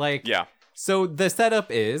 Okay. But like, Yeah. so the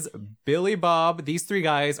setup is Billy Bob. These three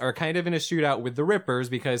guys are kind of in a shootout with the Rippers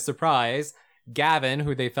because surprise, Gavin,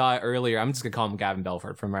 who they thought earlier, I'm just gonna call him Gavin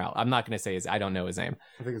Belfort from out. I'm not gonna say I don't know his name.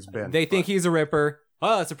 I think it's Ben. They think he's a Ripper.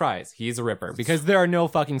 oh, surprise, he's a Ripper. Because there are no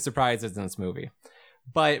fucking surprises in this movie.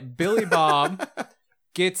 But Billy Bob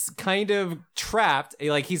gets kind of trapped,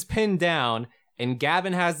 like he's pinned down, and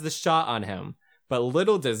Gavin has the shot on him. But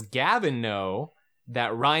little does Gavin know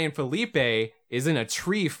that Ryan Felipe is in a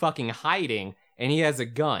tree fucking hiding, and he has a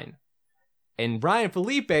gun. And Ryan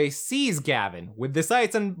Felipe sees Gavin with the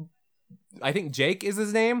sights on, I think Jake is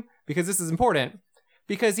his name, because this is important,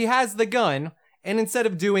 because he has the gun, and instead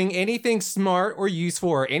of doing anything smart or useful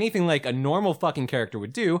or anything like a normal fucking character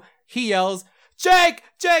would do, he yells, Jake!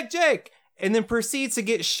 Jake! Jake! And then proceeds to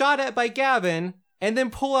get shot at by Gavin, and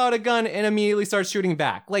then pull out a gun and immediately start shooting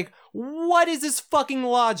back. Like, what is this fucking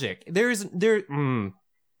logic? All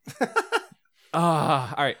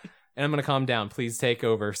right. And I'm gonna calm down. Please take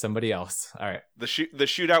over somebody else. All right. The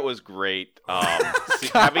shootout was great.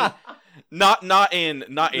 Having not in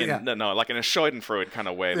like in a Schadenfreude kind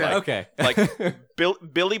of way. Yeah. Like, Okay.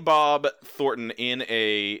 like Billy Bob Thornton in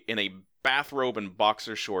a bathrobe and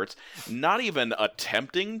boxer shorts, not even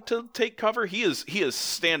attempting to take cover. He is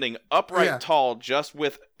standing upright tall, just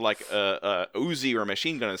with like a Uzi or a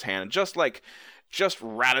machine gun in his hand, just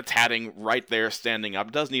rat-a-tatting right there, standing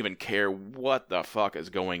up, doesn't even care what the fuck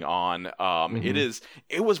is going on.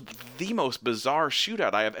 It was the most bizarre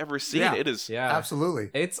shootout I have ever seen. Yeah. It is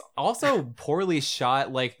Absolutely. It's also poorly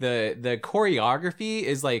shot. Like the choreography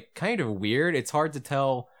is like kind of weird. It's hard to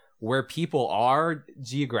tell where people are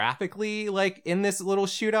geographically, like in this little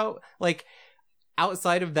shootout. Like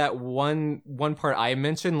outside of that one part I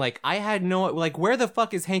mentioned, like I had no, like where the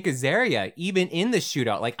fuck is Hank Azaria even in the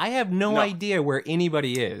shootout? Like I have no idea where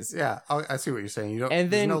anybody is. Yeah, I see what you're saying. You don't.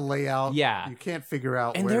 And then, there's no layout. Yeah, you can't figure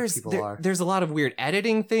out and where people are. There's a lot of weird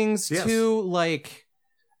editing things too. Like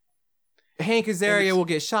Hank Azaria will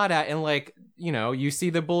get shot at, and like, you know, you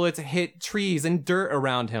see the bullets hit trees and dirt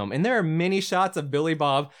around him. And there are many shots of Billy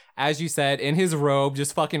Bob, as you said, in his robe,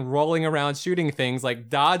 just fucking rolling around shooting things, like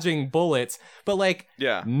dodging bullets. But like,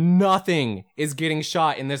 nothing is getting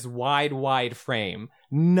shot in this wide frame.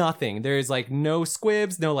 Nothing. There's like no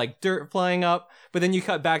squibs, no like dirt flying up. But then you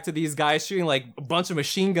cut back to these guys shooting like a bunch of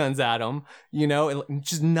machine guns at them, you know, and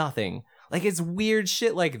just nothing. Like it's weird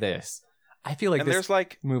shit like this. I feel like this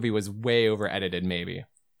movie was way over edited, maybe.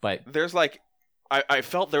 But there's like, I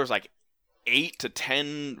felt there was like 8 to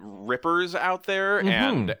 10 Rippers out there,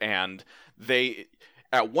 and they,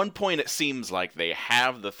 at one point it seems like they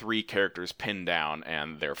have the 3 characters pinned down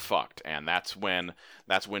and they're fucked, and that's when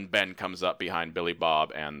Ben comes up behind Billy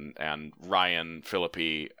Bob and Ryan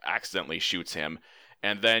Phillippe accidentally shoots him.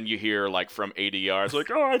 And then you hear like from 80 yards, like,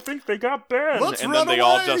 "Oh, I think they got Ben," and then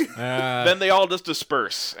they all just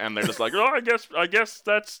disperse, and they're just like, "Oh, I guess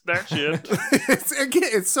that's it."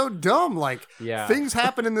 It's so dumb. Like things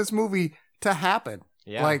happen in this movie to happen.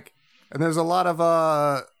 Yeah. Like, and there's a lot of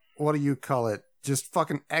what do you call it? Just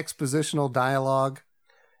fucking expositional dialogue.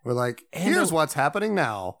 We're like, here's what's happening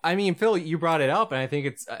now. I mean, Phil, you brought it up, and I think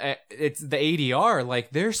it's the ADR. Like,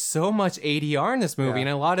 there's so much ADR in this movie, and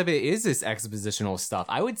a lot of it is this expositional stuff.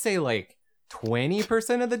 I would say like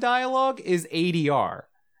 20% of the dialogue is ADR.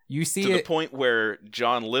 You see to the point where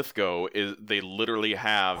John Lithgow they literally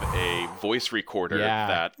have a voice recorder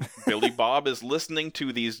that Billy Bob is listening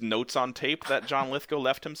to these notes on tape that John Lithgow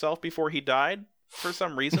left himself before he died for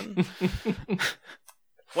some reason.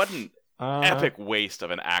 What an epic waste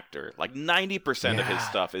of an actor. Like 90% of his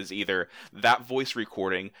stuff is either that voice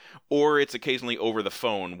recording, or it's occasionally over the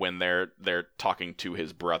phone when they're talking to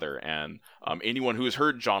his brother. And anyone who's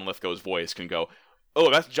heard John Lithgow's voice can go,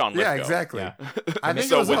 "Oh, that's John Lithgow." Yeah, exactly. Yeah. I think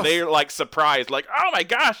so when they're like surprised, like, "Oh my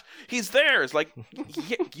gosh, he's there!" It's like,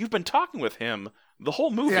 you've been talking with him the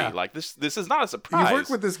whole movie. Yeah. Like this is not a surprise. You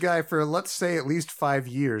worked with this guy for, let's say, at least 5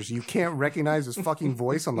 years. You can't recognize his fucking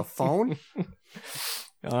voice on the phone.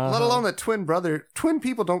 Let alone that twin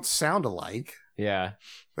people don't sound alike. Yeah.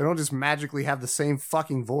 They don't just magically have the same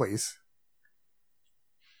fucking voice.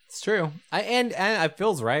 It's true. And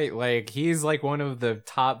Phil's right. Like, he's like one of the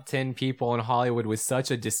top 10 people in Hollywood with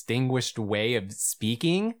such a distinguished way of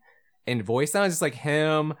speaking and voice. Not just like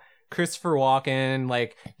him, Christopher Walken.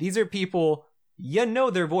 Like, these are people, you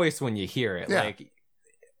know their voice when you hear it. Yeah. Like,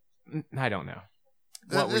 I don't know.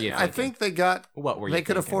 What were you thinking? I think they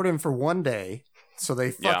could afford him for one day. So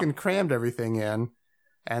they fucking crammed everything in.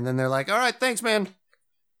 And then they're like, "All right, thanks, man."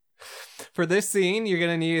 For this scene, you're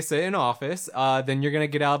going to need to sit in an office. Then you're going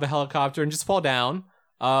to get out of the helicopter and just fall down.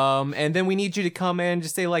 And then we need you to come in and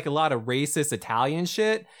just say like a lot of racist Italian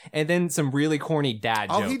shit. And then some really corny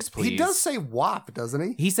dad jokes, please. He does say WAP, doesn't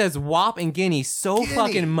he? He says WAP and Guinea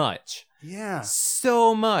fucking much. Yeah.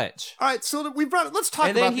 So much. All right, so let's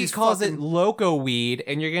talk about these. And then he calls it Loco Weed,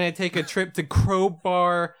 and you're going to take a trip to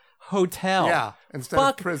Crowbar hotel. Yeah, instead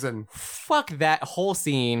Fuck. of prison. Fuck that whole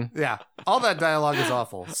scene. Yeah, all that dialogue is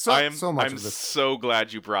awful. So I'm much of this. so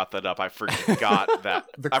glad you brought that up. I forgot that.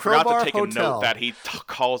 The I forgot Crowbar to take Hotel. a note that he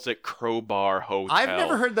calls it Crowbar Hotel. I've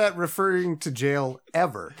never heard that referring to jail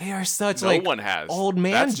ever. They are such No like one has. old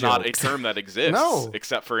man That's jokes. not a term that exists, No.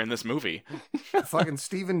 except for in this movie. Fucking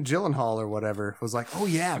Stephen Gyllenhaal or whatever was like, "Oh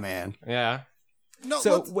yeah, man." Yeah. No,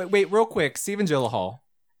 So let's- wait, real quick, Stephen Gyllenhaal.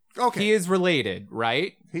 okay. He is related,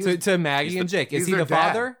 right? To Maggie and Jake. Is He's he their the dad.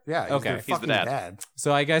 father? Yeah, he's Okay. their He's the fucking dad.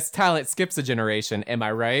 So I guess talent skips a generation. Am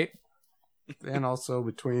I right? And also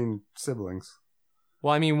between siblings.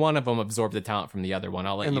 Well, I mean, one of them absorbed the talent from the other one.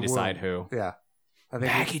 I'll let In you the decide womb. who. Yeah. I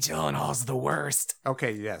think Maggie Gyllenhaal's the worst.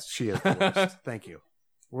 Okay, yes, she is the worst. Thank you.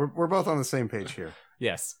 We're both on the same page here.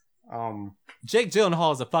 Yes. Um, Jake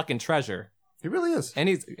Gyllenhaal is a fucking treasure, he really is. and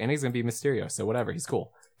he's gonna be Mysterio. So whatever, he's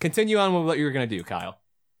cool. Continue on with what you were gonna do, Kyle.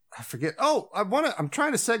 I forget. Oh, I'm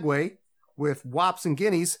trying to segue with Wops and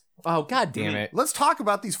Guineas. Oh god damn it! Let's talk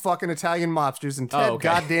about these fucking Italian mobsters and Ted okay.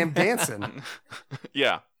 goddamn Danson.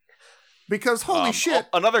 Yeah. Because holy shit,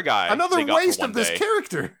 Another guy. another they got for waste one of this day.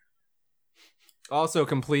 character. Also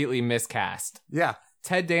completely miscast. Yeah.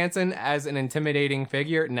 Ted Danson as an intimidating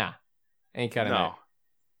figure? Nah, ain't cutting No. it.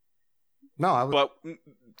 No, I was. But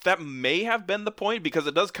that may have been the point because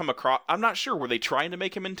it does come across. I'm not sure. Were they trying to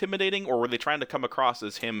make him intimidating, or were they trying to come across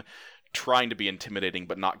as him trying to be intimidating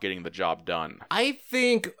but not getting the job done? I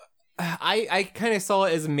think I kind of saw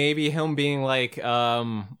it as maybe him being like a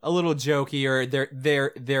little jokey, or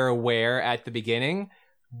they're aware at the beginning,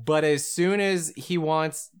 but as soon as he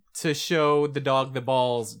wants to show the dog the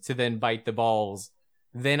balls to then bite the balls,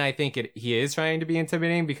 then I think he is trying to be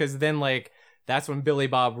intimidating, because then like that's when Billy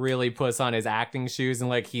Bob really puts on his acting shoes and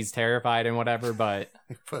like he's terrified and whatever. But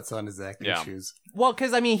He puts on his acting Yeah. shoes. well,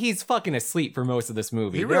 because I mean he's fucking asleep for most of this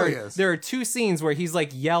movie. He really is. There are two scenes where he's like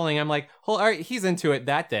yelling. I'm like, all right, he's into it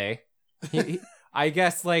that day. I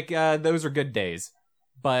guess like those are good days,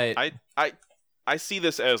 but I see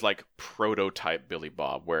this as like prototype Billy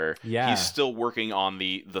Bob, where Yeah. he's still working on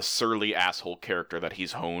the surly asshole character that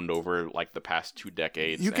he's honed over like the past 2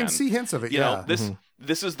 decades. You can and, see hints of it. you Yeah. know,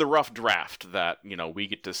 this is the rough draft that we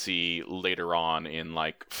get to see later on in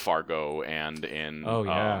like Fargo and in Oh,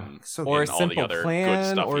 yeah. So or in all Simple the other Plan,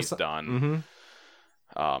 good stuff or he's so- done.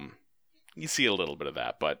 Mhm. You see a little bit of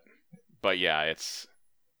that, but yeah, it's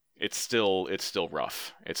still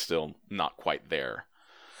rough. It's still not quite there.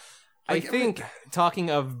 I think, talking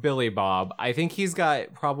of Billy Bob, I think he's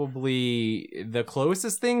got probably the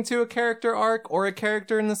closest thing to a character arc or a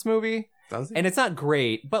character in this movie. Does he? And it's not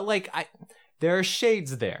great, but like there are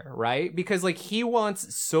shades there, right? Because like he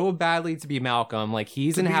wants so badly to be Malcolm, like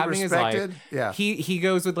he's To be inhabiting his life. respected? Yeah. He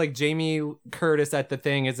goes with like Jamie Curtis at the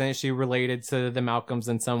thing. Isn't she related to the Malcolms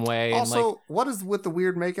in some way? Also, and like what is with the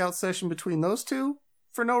weird makeout session between those two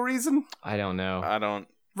for no reason? I don't know. I don't.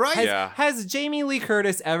 Right? Yeah. Has Jamie Lee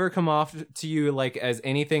Curtis ever come off to you like as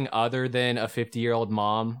anything other than a 50-year-old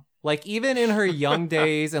mom? Like even in her young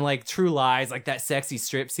days and like True Lies, like that sexy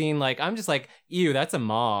strip scene, like I'm just like, ew, that's a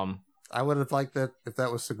mom. I would have liked that if that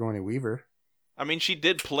was Sigourney Weaver. I mean, she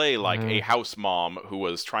did play like a house mom who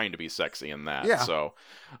was trying to be sexy in that. Yeah. So,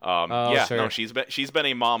 Sure. no, she's been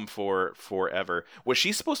a mom for forever. Was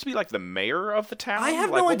she supposed to be like the mayor of the town? I have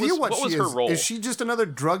Like, no idea what she was is. her role? Is she just another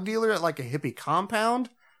drug dealer at like a hippie compound?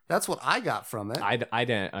 That's what I got from it. I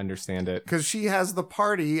didn't understand it. Because she has the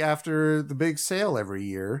party after the big sale every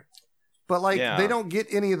year. But like Yeah. they don't get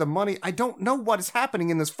any of the money. I don't know what is happening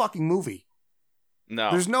in this fucking movie.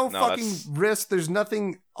 No, There's no fucking that's- risk. There's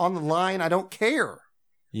nothing on the line. I don't care.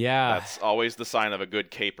 Yeah. That's always the sign of a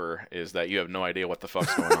good caper, is that you have no idea what the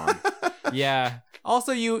fuck's going on. Yeah.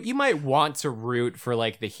 Also, you might want to root for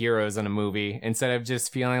like the heroes in a movie instead of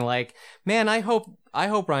just feeling like, man, I hope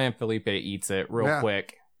Ryan Felipe eats it real Yeah.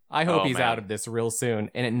 quick. I hope Oh, he's man. out of this real soon,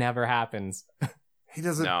 and it never happens. He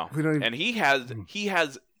doesn't. No, We don't even. and he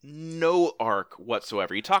has no arc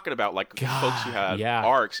whatsoever. You're talking about like folks who have yeah.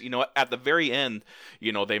 arcs. At the very end,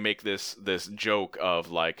 they make this joke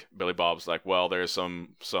of like Billy Bob's like, well, there's some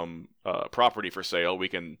property for sale. We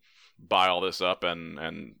can buy all this up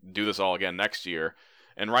and do this all again next year.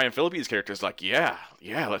 And Ryan Phillippe's character is like, yeah,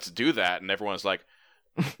 let's do that. And everyone's like,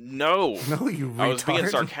 no. No, you retard. I was being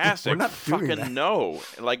sarcastic. We're not doing Fucking that. no.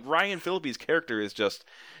 Like Ryan Phillippe's character is just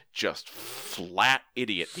just flat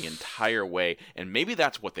idiot the entire way. And maybe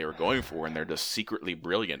that's what they were going for, and they're just secretly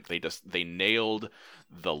brilliant. They nailed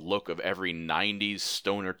the look of every 90s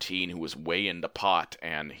stoner teen who was way into pot,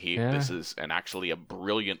 and this is actually a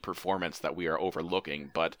brilliant performance that we are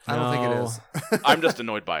overlooking, but I don't think it is. I'm just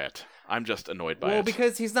annoyed by it. Well,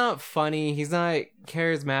 because he's not funny, he's not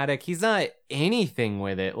charismatic, he's not anything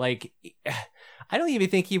with it. Like, I don't even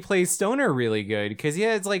think he plays stoner really good, because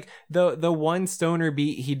it's like the one stoner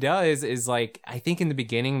beat he does is like, I think in the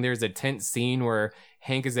beginning there's a tense scene where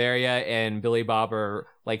Hank Azaria and Billy Bob are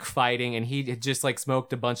like fighting, and he had just like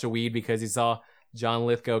smoked a bunch of weed because he saw John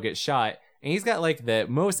Lithgow get shot, and he's got like the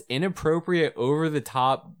most inappropriate, over the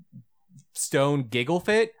top stone giggle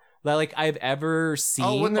fit that like I've ever seen.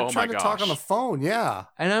 Oh, when they're trying to talk on the phone, yeah.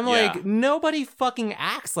 And I'm like, nobody fucking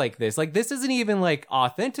acts like this. Like, this isn't even like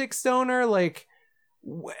authentic stoner. Like,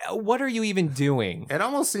 what are you even doing? It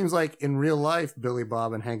almost seems like in real life, Billy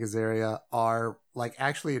Bob and Hank Azaria are like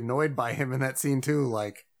actually annoyed by him in that scene too.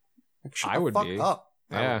 Like shut I would the fuck be. up.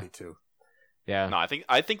 I Yeah. would be too. Yeah. No,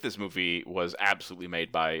 I think this movie was absolutely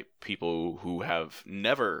made by people who have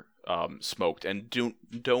never smoked and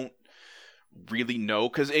don't really know,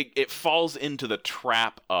 because it falls into the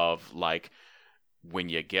trap of like, when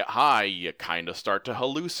you get high, you kind of start to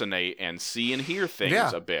hallucinate and see and hear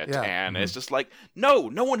things a bit. Yeah. And it's just like, no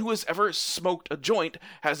one who has ever smoked a joint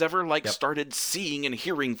has ever like started seeing and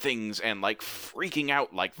hearing things and like freaking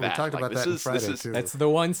out like that. We talked like, about that in Friday too. That's the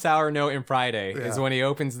one sour note in Friday is when he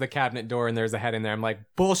opens the cabinet door and there's a head in there. I'm like,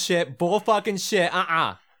 bullshit, bull fucking shit.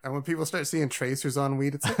 And when people start seeing tracers on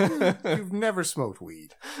weed, it's like, you've never smoked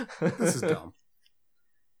weed. This is dumb.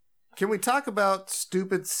 Can we talk about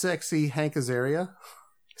stupid, sexy Hank Azaria?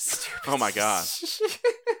 Oh my gosh.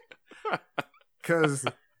 Because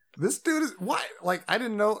this dude is... What? Like, I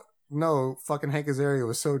didn't know fucking Hank Azaria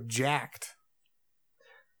was so jacked.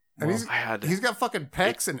 And he's got fucking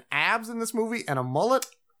pecs and abs in this movie and a mullet.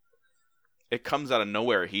 It comes out of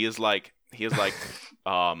nowhere. He is like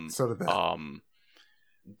So did that.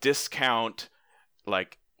 Discount,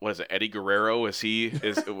 like, what is it, Eddie Guerrero? Yes,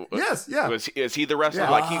 yeah. Is he the wrestler? Yeah.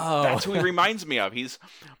 Like, that's who he reminds me of. He's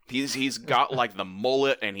got like the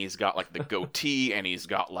mullet, and he's got like the goatee, and he's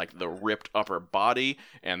got like the ripped upper body,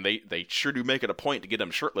 and they sure do make it a point to get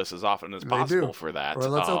him shirtless as often as possible for that. Or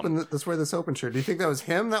let's wear this open shirt. Do you think that was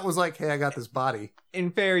him that was like, hey, I got this body? In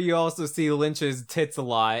fair, you also see Lynch's tits a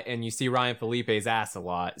lot, and you see Ryan Felipe's ass a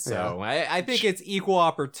lot. So I think it's equal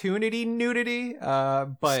opportunity nudity.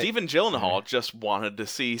 But Stephen Gyllenhaal just wanted to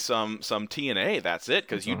see some TNA. That's it,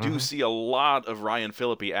 because you do see a lot of Ryan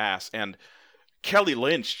Phillippe ass, and Kelly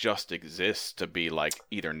Lynch just exists to be like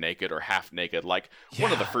either naked or half naked. Like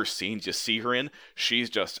one of the first scenes you see her in, she's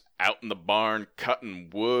just out in the barn cutting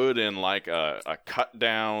wood in like a cut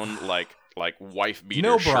down like wife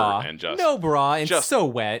beater shirt, and no bra and just so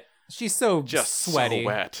wet. She's so just sweaty. So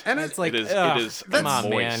wet. And it's like, it is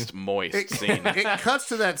a moist scene. It cuts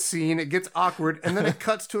to that scene, it gets awkward, and then it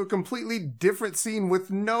cuts to a completely different scene with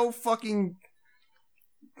no fucking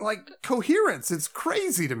like coherence. It's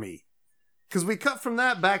crazy to me. Because we cut from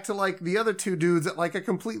that back to like the other two dudes at like a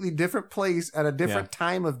completely different place at a different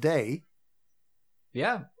time of day.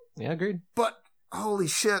 Yeah, agreed. But holy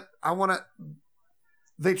shit,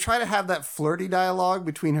 they try to have that flirty dialogue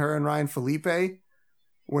between her and Ryan Felipe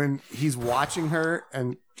when he's watching her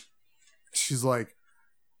and she's like,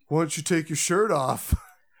 why don't you take your shirt off?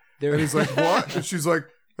 And he's like, what? And she's like,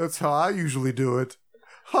 that's how I usually do it.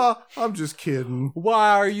 Ha, I'm just kidding. Why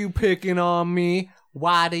are you picking on me?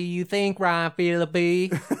 Why do you think, Ryan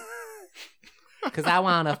Phillippe? Because I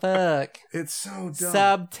want to fuck. It's so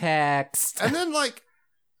dumb. Subtext. And then, like,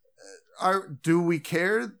 do we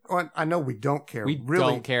care? Well, I know we don't care. We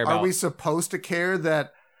really don't care about... Are we supposed to care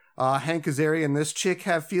that Hank Azaria and this chick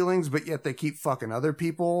have feelings, but yet they keep fucking other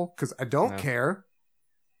people? Because I don't care.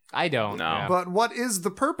 I don't. No. Yeah. But what is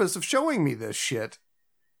the purpose of showing me this shit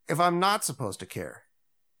if I'm not supposed to care?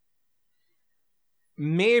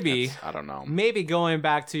 Maybe. I don't know. Maybe going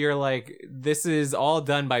back to your, like, this is all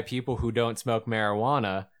done by people who don't smoke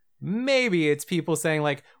marijuana. Maybe it's people saying,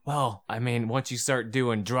 like, well, I mean, once you start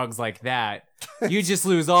doing drugs like that, you just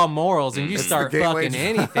lose all morals and you start fucking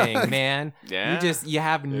anything, man. Yeah. You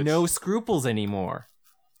have no scruples anymore.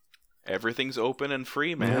 Everything's open and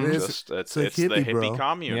free, man. It's the hippie, hippie bro.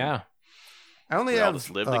 commune. Yeah. I only We have all just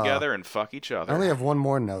live together and fuck each other. I only have one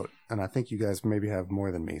more note, and I think you guys maybe have more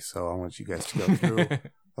than me, so I want you guys to go through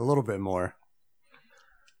a little bit more.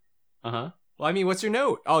 Well, I mean, what's your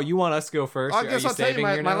note? Oh, you want us to go first? I guess I'll tell you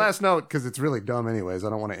my last note, because it's really dumb anyways. I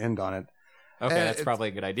don't want to end on it. Okay, that's probably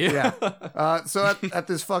a good idea. Yeah. So at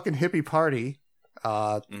this fucking hippie party,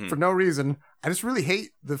 for no reason, I just really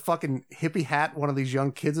hate the fucking hippie hat one of these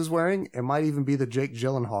young kids is wearing. It might even be the Jake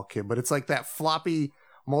Gyllenhaal kid, but it's like that floppy,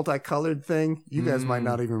 multicolored thing. You guys might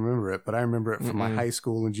not even remember it, but I remember it from my high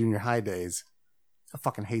school and junior high days. I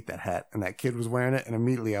fucking hate that hat. And that kid was wearing it, and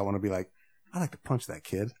immediately I want to be like, I'd like to punch that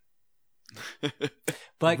kid.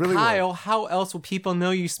 But really Kyle, how else will people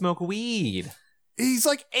know you smoke weed? He's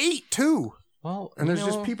like 8, too. Well, And there's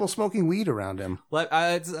just people smoking weed around him.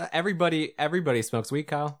 Everybody smokes weed,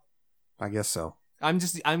 Kyle. I guess so. I'm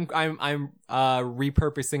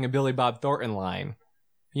repurposing a Billy Bob Thornton line.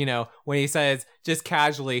 You know, when he says just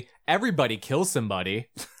casually, everybody kills somebody.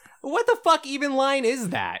 What the fuck even line is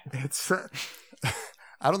that? It's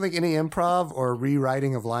I don't think any improv or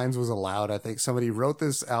rewriting of lines was allowed. I think somebody wrote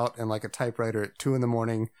this out in like a typewriter at 2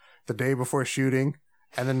 a.m. the day before shooting,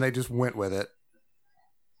 and then they just went with it.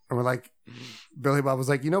 And we're like, Billy Bob was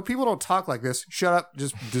like, people don't talk like this. Shut up,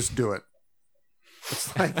 just do it.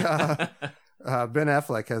 It's like Ben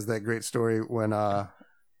Affleck has that great story when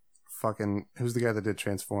who's the guy that did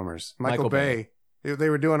Transformers? Michael Bay. They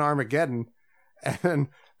were doing Armageddon, and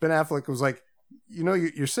Ben Affleck was like,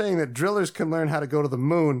 you're saying that drillers can learn how to go to the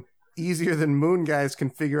moon easier than moon guys can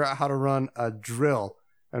figure out how to run a drill.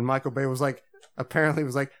 And Michael Bay was like,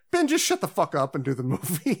 Ben, just shut the fuck up and do the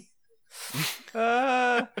movie.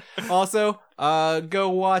 Also, go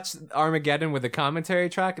watch Armageddon with the commentary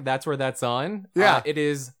track. That's where that's on. Yeah. It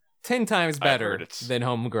is 10 times better than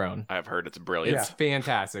Homegrown. I've heard it's brilliant. It's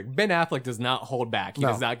fantastic. Ben Affleck does not hold back. He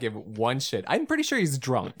does not give one shit. I'm pretty sure he's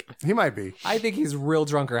drunk. He might be. I think he's real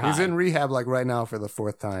drunk or high. He's in rehab like right now for the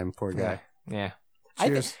 4th time. Poor guy. Yeah.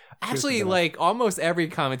 Cheers. Actually, like almost every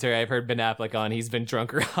commentary I've heard Ben Affleck on, he's been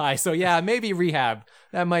drunk or high. So yeah, maybe rehab.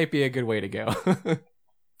 That might be a good way to go.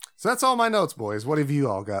 So that's all my notes, boys. What have you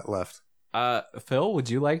all got left? Phil,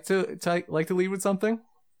 would you like to lead with something?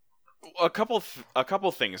 A couple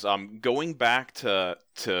things. Going back to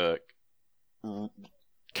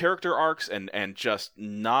character arcs and just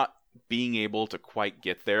not being able to quite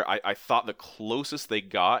get there. I thought the closest they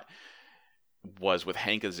got was with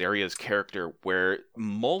Hank Azaria's character, where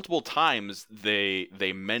multiple times they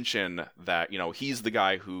mention that he's the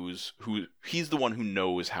guy he's the one who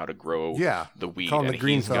knows how to grow the weed, and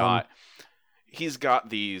he's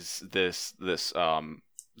got this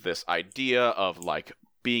idea of like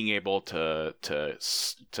being able to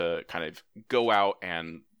kind of go out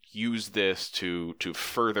and use this to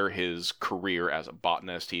further his career as a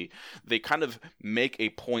botanist. They kind of make a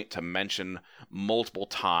point to mention multiple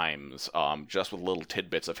times, just with little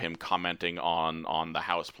tidbits of him commenting on the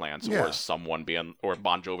houseplants, or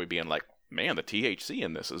Bon Jovi being like, man, the THC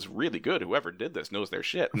in this is really good. Whoever did this knows their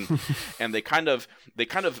shit. And they kind of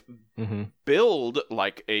build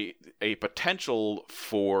like a potential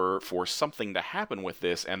for something to happen with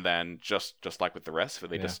this, and then just like with the rest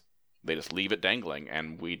of it, they just leave it dangling,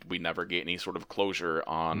 and we never get any sort of closure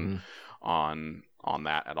on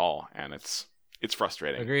that at all, and it's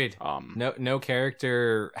frustrating. Agreed. No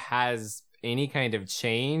character has any kind of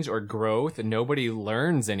change or growth, and nobody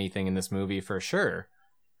learns anything in this movie for sure.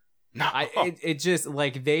 No, it just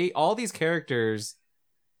like all these characters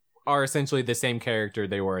are essentially the same character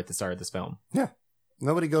they were at the start of this film. Yeah,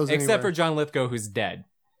 nobody goes except anywhere. for John Lithgow, who's dead.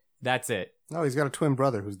 That's it. No, he's got a twin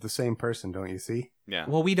brother who's the same person, don't you see? Yeah.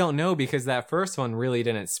 Well, we don't know because that first one really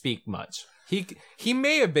didn't speak much. He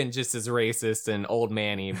may have been just as racist and old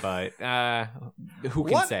manny, but who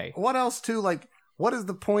can say? What else too? Like, what is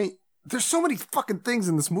the point? There's so many fucking things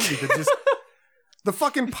in this movie that just the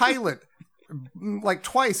fucking pilot, like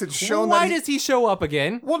twice it's shown. Why does he show up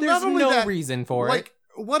again? Well, there's not only no that, reason for like,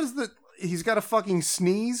 it. What is he's got a fucking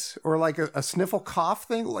sneeze or like a sniffle cough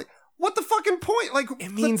thing? Like, what the fucking point? Like,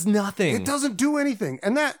 it means nothing. It doesn't do anything.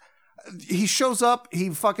 And that he shows up, he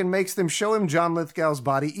fucking makes them show him John Lithgow's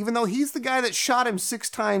body, even though he's the guy that shot him 6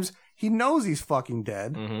 times. He knows he's fucking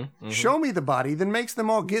dead. Show me the body, then makes them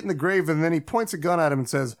all get in the grave, and then he points a gun at him and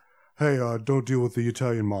says, "Hey, don't deal with the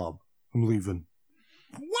Italian mob. I'm leaving."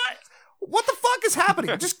 What? What the fuck is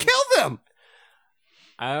happening? Just kill them.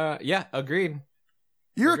 Yeah, agreed.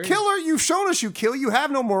 You're a killer. You've shown us you kill. You have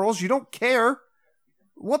no morals. You don't care.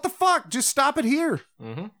 What the fuck? Just stop it here.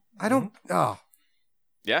 I don't.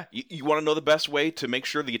 Yeah, you want to know the best way to make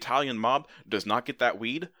sure the Italian mob does not get that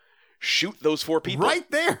weed? Shoot those 4 people. Right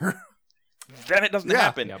there. Then it doesn't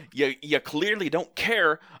happen. Yep. You clearly don't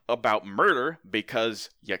care about murder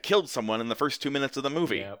because you killed someone in the first 2 minutes of the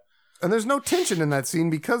movie. Yep. And there's no tension in that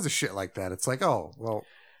scene because of shit like that. It's like, oh, well,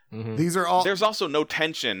 these are all... There's also no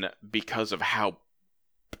tension because of how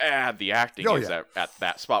bad the acting is at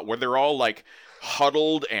that spot, where they're all like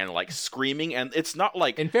huddled and like screaming, and it's not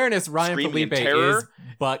like In fairness, Ryan screaming in Felipe terror. is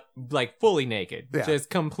but like fully naked, Yeah. just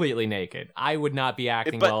completely naked. I would not be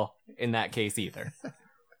acting But- well in that case either.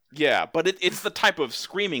 Yeah, but it's the type of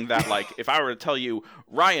screaming that, like, if I were to tell you,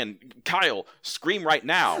 Ryan, Kyle, scream right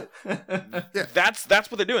now, that's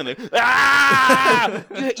what they're doing. Ah!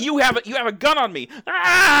 you have a gun on me.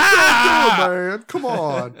 Ah! Oh, man, come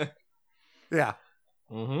on. Yeah.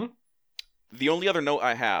 Mm-hmm. The only other note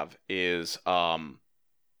I have is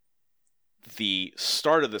the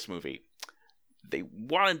start of this movie. They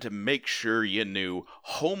wanted to make sure you knew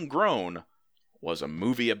Homegrown was a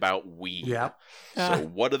movie about weed. Yeah. So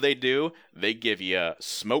what do? They give you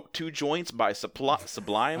Smoke 2 Joints by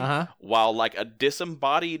Sublime, Uh-huh. while like a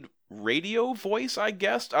disembodied radio voice, I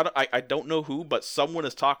guess. I don't know who, but someone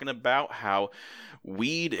is talking about how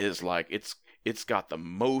weed is like, it's got the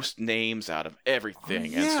most names out of everything,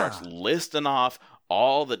 and yeah. starts listing off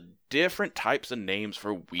all the different types of names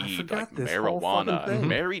for weed, forgot like this whole fucking marijuana, thing.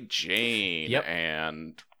 Mary Jane, Yep.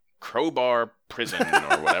 and Crowbar Prison,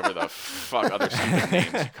 or whatever the fuck other stupid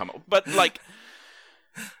names you come up. But like,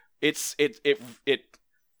 it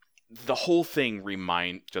the whole thing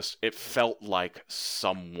it felt like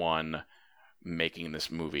someone making this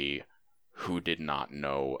movie who did not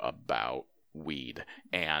know about weed,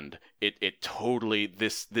 and it totally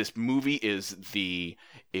this movie is the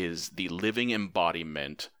living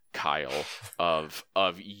embodiment, Kyle, of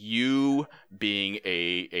you being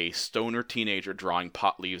a stoner teenager drawing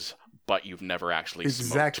pot leaves, but you've never actually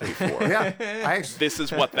Exactly. smoked before. Yeah. I actually, This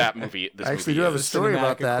is what this I movie actually do have a is. story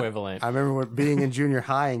about Cinematic that. equivalent. I remember being in junior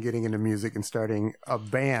high and getting into music and starting a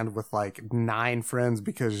band with like 9 friends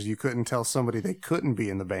because you couldn't tell somebody they couldn't be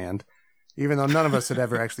in the band, even though none of us had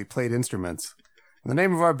ever actually played instruments. And the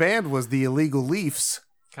name of our band was the Illegal Leafs,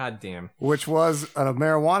 God damn. which was a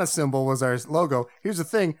marijuana symbol was our logo. Here's the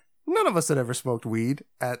thing. None of us had ever smoked weed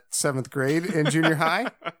at 7th grade in junior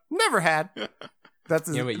high. Never had. That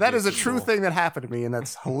but is you a true fool. thing that happened to me, and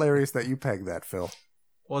that's hilarious that you pegged that, Phil.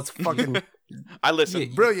 Well, it's Fucking I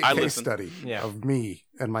listen. brilliant I case listen. study Yeah. of me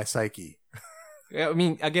and my psyche. I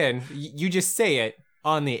mean, again, you just say it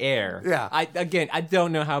on the air. Yeah. I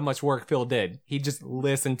don't know how much work Phil did. He just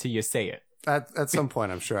listened to you say it. At some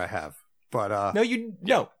point, I'm sure I have. But,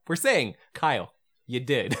 No, we're saying, Kyle, you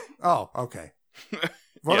did. oh, okay.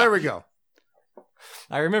 Well, Yeah. there we go.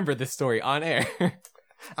 I remember this story on air.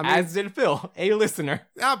 I mean, As did Phil, a listener.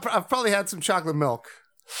 I've probably had some chocolate milk,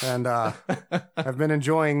 and I've been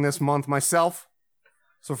enjoying this month myself,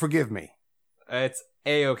 so forgive me. It's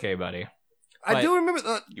A-okay, buddy. I But- do remember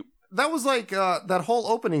that was like that whole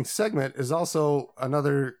opening segment is also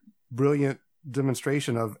another brilliant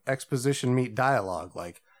demonstration of exposition meet dialogue.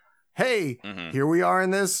 Like, hey, Mhm. here we are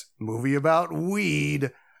in this movie about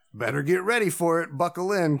weed. Better get ready for it.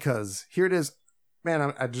 Buckle in, because here it is.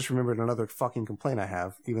 Man, I just remembered another fucking complaint I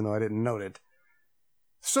have, even though I didn't note it.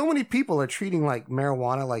 So many people are treating like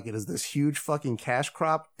marijuana like it is this huge fucking cash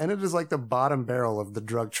crop, and it is like the bottom barrel of the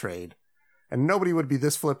drug trade. And nobody would be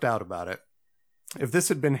this flipped out about it. If this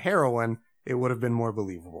had been heroin, it would have been more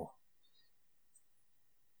believable.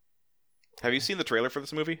 Have you seen the trailer for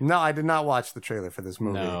this movie? No, I did not watch the trailer for this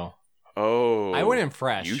movie. No. Oh, I went in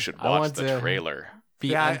fresh. You should I watch want the to trailer. Be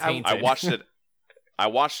Yeah, untainted. I watched it. I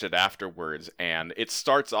watched it afterwards, and it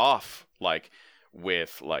starts off like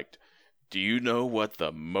with like, do you know what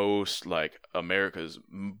the most like America's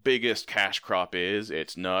biggest cash crop is?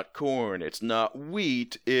 It's not corn, it's not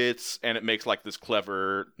wheat, and it makes like this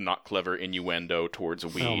not clever innuendo towards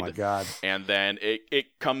weed. Oh my god. And then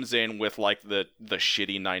it comes in with like the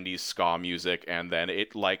shitty 90s ska music, and then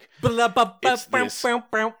it like it's this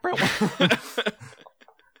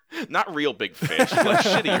not Real Big Fish, but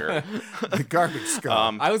shittier. The garbage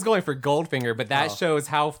scum. I was going for Goldfinger, but that Oh. shows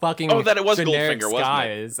how fucking that it was generic Goldfinger, wasn't Ska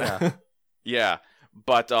it? is. Yeah. Yeah,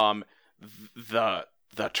 but the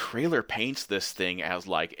trailer paints this thing as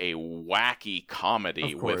like a wacky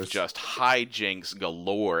comedy Of course. with just hijinks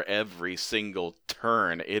galore every single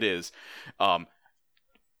turn. It is,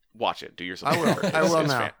 watch it. Do yourself. I will. a favor. I will It's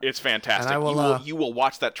now. It's fantastic. And I will, you will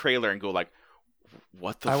watch that trailer and go like,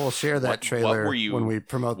 what the? I will share that what trailer were you, when we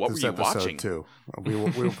promote what this were you episode watching? too. We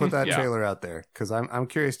will put that Yeah. trailer out there because I'm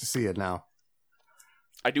curious to see it now.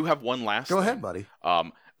 I do have one last. Go thing. ahead, buddy.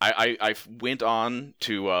 I went on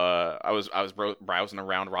to I was browsing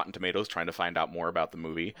around Rotten Tomatoes trying to find out more about the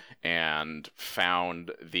movie, and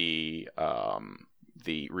found the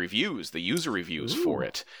reviews, the user reviews for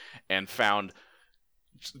it, and found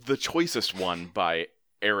the choicest one by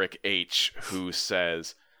Eric H, who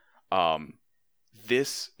says,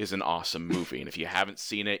 "This is an awesome movie, and if you haven't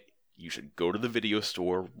seen it, you should go to the video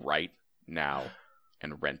store right now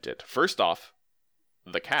and rent it." First off,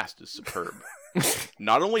 the cast is superb.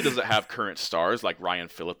 Not only does it have current stars like Ryan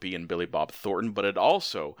Phillippe and Billy Bob Thornton, but it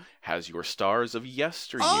also has your stars of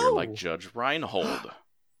yesteryear like Judge Reinhold.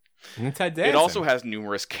 And Ted Danson. It also has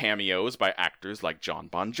numerous cameos by actors like John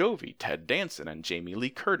Bon Jovi, Ted Danson, and Jamie Lee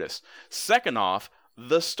Curtis. Second off,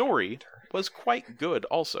 the story was quite good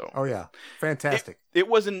also. Oh yeah, fantastic. It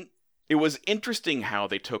was interesting how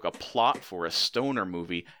they took a plot for a stoner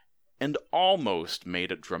movie and almost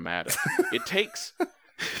made it dramatic. It takes...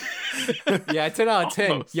 Yeah, 10 out of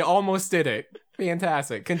 10. Almost. You almost did it.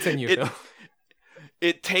 Fantastic. Continue, Phil.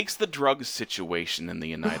 It takes the drug situation in the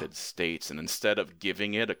United States, and instead of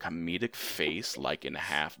giving it a comedic face like in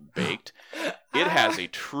Half-Baked, it has a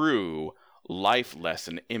true life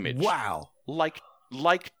lesson image. Wow. Like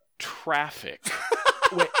Traffic.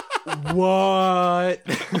 Wait, what?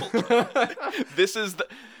 This is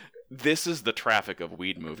the Traffic of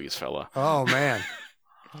weed movies, fella. Oh man.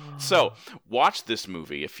 So, watch this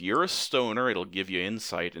movie. If you're a stoner, it'll give you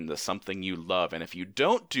insight into something you love. And if you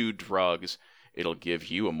don't do drugs, it'll give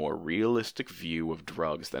you a more realistic view of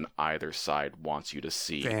drugs than either side wants you to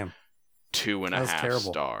see. Damn. 2.5 terrible.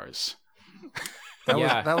 stars.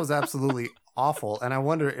 That was absolutely awful. And I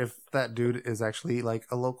wonder if that dude is actually like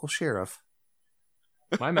a local sheriff.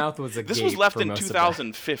 My mouth was agape. This was left for in most of that.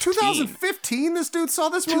 2015. 2015? This dude saw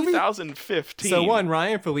this movie? 2015. So one,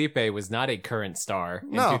 Ryan Phillippe was not a current star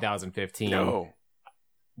in No. 2015. No.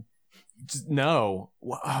 No.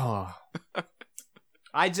 Oh.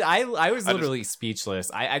 I was literally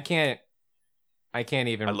speechless. I can't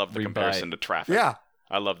even. I love the rebut comparison to Traffic. Yeah.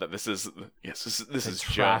 I love that. This is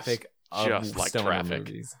Traffic just like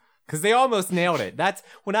Traffic. Because they almost nailed it. That's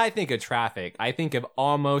when I think of Traffic. I think of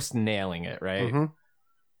almost nailing it. Right? Mm-hmm.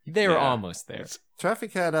 They were Yeah. almost there.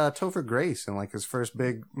 Traffic had Topher Grace in like his first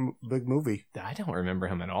big movie. I don't remember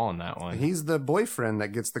him at all in that one. He's the boyfriend that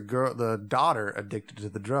gets the daughter addicted to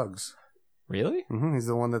the drugs. Really? Mm-hmm.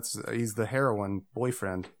 He's the heroin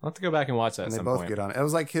boyfriend. I'll have to go back and watch that. And At they some both point. get on it. It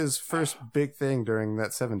was like his first big thing during that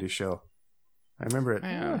 70s show. I remember it.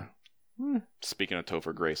 Yeah. Speaking of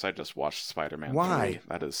Topher Grace, I just watched Spider-Man Why? 3.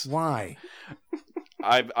 That is Why?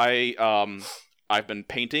 I've been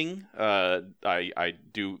painting. I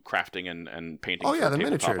do crafting and painting Oh, for yeah, the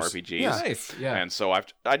tabletop miniatures. RPGs. Yeah. Nice. Yeah. And so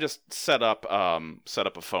I just set up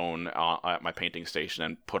a phone at my painting station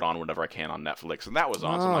and put on whatever I can on Netflix, and that was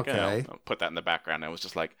on. So I'm like, Okay. I'll put that in the background. And I was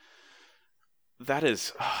just like, that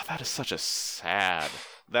is such a sad.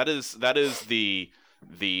 That is the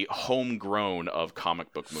homegrown of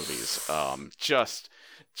comic book movies.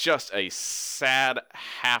 Just a sad,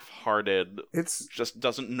 half-hearted. It's just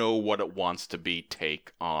doesn't know what it wants to be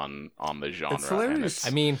take on the genre. It's hilarious.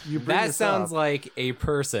 And I mean, You bring that this sounds up. like a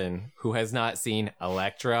person who has not seen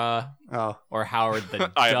Elektra oh, or Howard the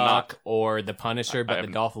I have not. Duck or The Punisher, but the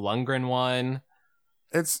Dolph Lundgren one.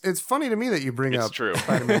 it's funny to me that you bring It's up true.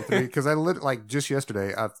 Spider-Man 3 because like just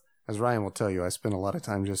yesterday, as Ryan will tell you, I spent a lot of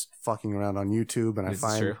time just fucking around on YouTube and I This is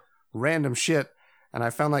find true. random shit. And I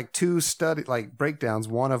found like two breakdowns.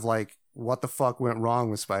 One of like what the fuck went wrong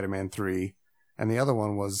with Spider-Man 3, and the other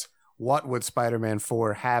one was what would Spider-Man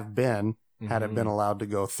 4 have been had it been allowed to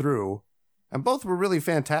go through. And both were really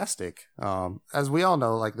fantastic. As we all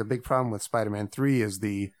know, like the big problem with Spider-Man 3 is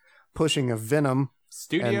the pushing of Venom,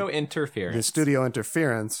 Studio and interference. the studio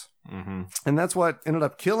interference. Mm-hmm. And that's what ended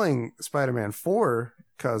up killing Spider-Man 4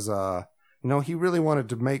 because, he really wanted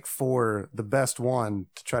to make 4 the best one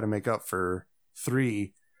to try to make up for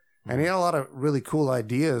 3. And he had a lot of really cool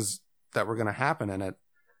ideas that were going to happen in it.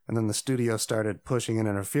 And then the studio started pushing and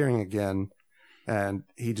interfering again. And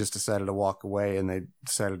he just decided to walk away, and they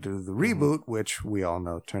decided to do the reboot, which we all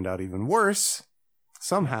know turned out even worse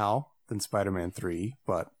somehow than Spider-Man 3.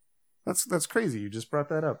 But that's crazy. You just brought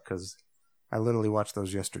that up because I literally watched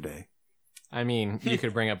those yesterday. I mean, you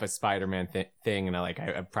could bring up a Spider-Man thing, and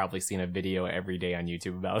I've probably seen a video every day on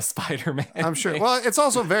YouTube about a Spider-Man. I'm sure. thing. Well, it's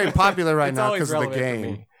also very popular right It's now always because of the relevant for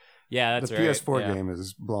game. me. Yeah, that's the right. PS4 Yeah. game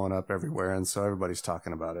is blowing up everywhere, and so everybody's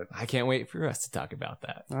talking about it. I can't wait for us to talk about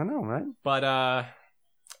that. I know, right? But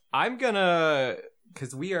I'm gonna,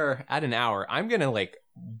 because we are at an hour, I'm gonna like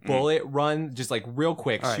bullet run, just like real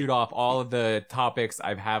quick, All right. shoot off all of the topics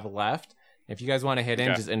I have left. If you guys want to hit in,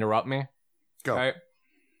 Okay. just interrupt me. Go. All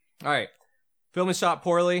right. Film is shot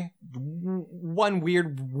poorly. One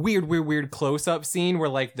weird close-up scene where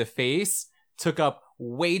like the face took up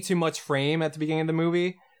way too much frame at the beginning of the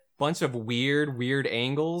movie. Bunch of weird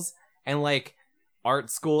angles and like art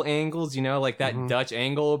school angles, like that Mhm. Dutch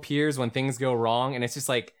angle appears when things go wrong, and it's just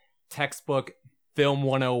like textbook film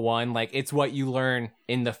 101. Like it's what you learn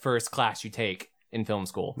in the first class you take in film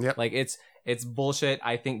school. Yep. Like it's bullshit.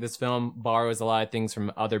 I think this film borrows a lot of things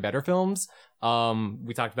from other better films.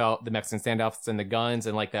 We talked about the Mexican standoffs and the guns,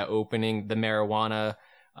 and like that opening, the marijuana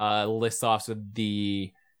lists off with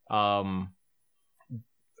the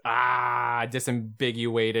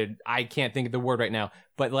disambiguated, I can't think of the word right now,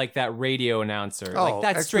 but like that radio announcer, like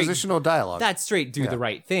that's expositional dialogue. That's straight do the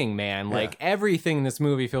right thing, man. Like everything in this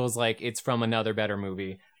movie feels like it's from another better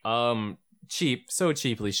movie. So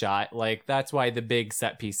cheaply shot. Like that's why the big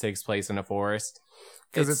set piece takes place in a forest.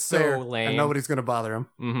 Because it's so there, lame. And nobody's going to bother him.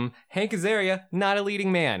 Mm-hmm. Hank Azaria, not a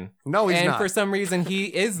leading man. No, he's not. And for some reason, he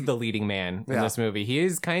is the leading man in this movie. He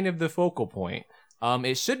is kind of the focal point.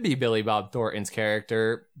 It should be Billy Bob Thornton's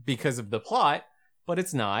character because of the plot, but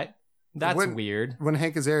it's not. That's weird. When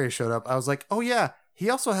Hank Azaria showed up, I was like, oh yeah, he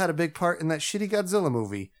also had a big part in that shitty Godzilla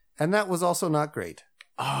movie. And that was also not great.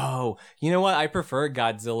 Oh, you know what? I prefer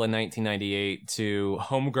Godzilla 1998 to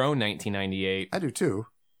Homegrown 1998. I do too.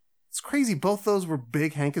 It's crazy. Both those were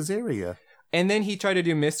big Hank Azaria. And then he tried to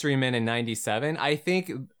do Mystery Men in 97. I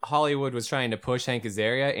think Hollywood was trying to push Hank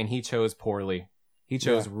Azaria, and he chose poorly. He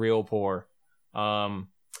chose real poor.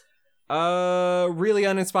 Really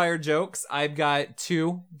uninspired jokes. I've got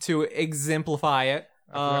two to exemplify it.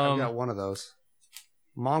 I've got one of those.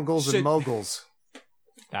 Mongols and Moguls.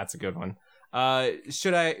 That's a good one.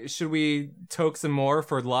 Should we toke some more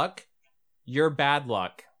for luck? You're bad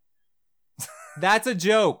luck. That's a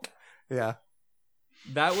joke. Yeah.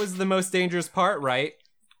 That was the most dangerous part, right?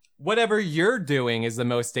 Whatever you're doing is the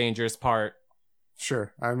most dangerous part.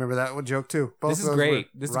 Sure. I remember that one joke too. This is great.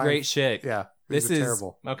 This is great shit. Yeah. This is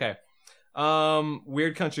terrible. Okay.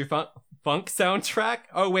 Weird Country Funk soundtrack.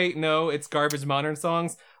 Oh wait, no, it's garbage modern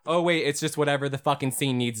songs. Oh wait, it's just whatever the fucking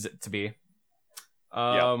scene needs it to be.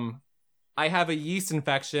 I have a yeast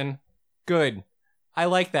infection. Good. I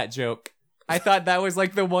like that joke. I thought that was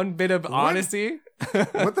like the one bit of honesty.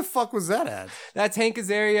 What the fuck was that at? That's Hank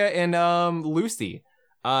Azaria and Lucy.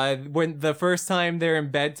 When the first time they're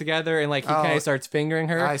in bed together and like he kind of starts fingering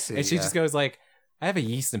her. I see, and she just goes like, I have a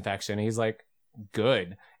yeast infection. And he's like,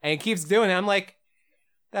 good. And he keeps doing it. I'm like,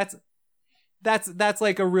 that's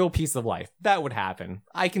like a real piece of life. That would happen.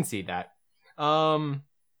 I can see that. The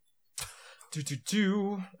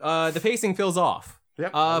pacing feels off.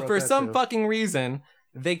 Yep, for some fucking reason,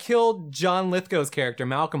 they killed John Lithgow's character,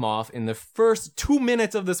 Malcolm, off in the first 2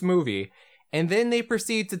 minutes of this movie. And then they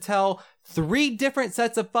proceed to tell 3 different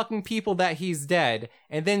sets of fucking people that he's dead.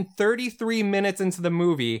 And then 33 minutes into the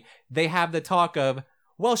movie, they have the talk of,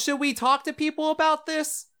 well, should we talk to people about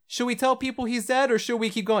this? Should we tell people he's dead or should we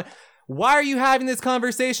keep going? Why are you having this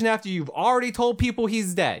conversation after you've already told people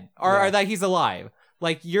he's dead or that he's alive?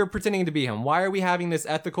 Like, you're pretending to be him. Why are we having this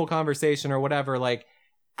ethical conversation or whatever, like,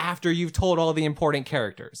 after you've told all the important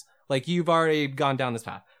characters? Like, you've already gone down this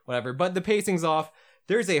path, whatever. But the pacing's off.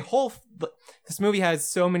 There's a whole... This movie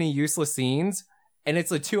has so many useless scenes, and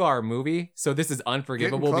it's a 2-hour movie, so this is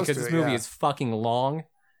unforgivable because this movie is fucking long,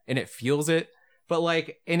 and it feels it. But,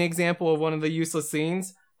 like, an example of one of the useless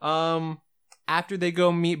scenes, after they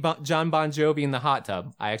go meet John Bon Jovi in the hot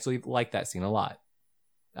tub, I actually like that scene a lot.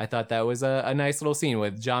 I thought that was a nice little scene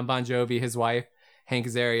with John Bon Jovi, his wife, Hank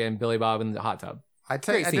Azaria, and Billy Bob in the hot tub. I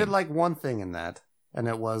did like one thing in that, and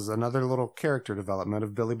it was another little character development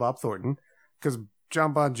of Billy Bob Thornton, because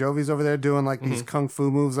John Bon Jovi's over there doing like these kung fu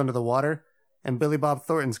moves under the water, and Billy Bob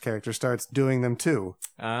Thornton's character starts doing them too.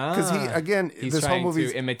 Because he's this trying whole movie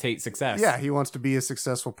to imitate success. Yeah, he wants to be a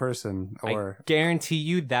successful person. Or I guarantee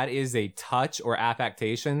you that is a touch or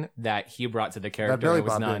affectation that he brought to the character that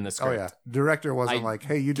was not in the script. Oh yeah, director wasn't like,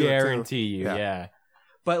 "Hey, you do it too." Guarantee you, yeah.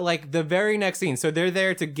 But like the very next scene, so they're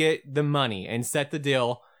there to get the money and set the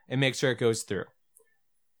deal and make sure it goes through.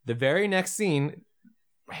 The very next scene,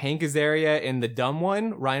 Hank Azaria and the dumb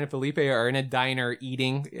one, Ryan and Felipe, are in a diner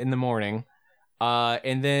eating in the morning.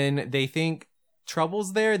 And then they think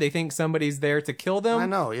trouble's there. They think somebody's there to kill them. I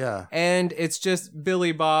know, yeah. And it's just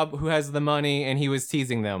Billy Bob who has the money and he was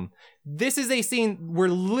teasing them. This is a scene where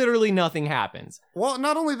literally nothing happens. Well,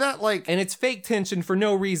 not only that, like... And it's fake tension for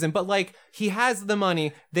no reason, but like, he has the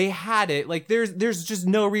money. They had it. Like, there's just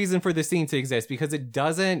no reason for the scene to exist because it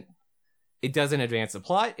doesn't advance the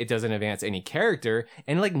plot. It doesn't advance any character.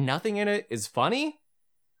 And like, nothing in it is funny.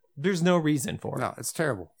 There's no reason for it. No, it's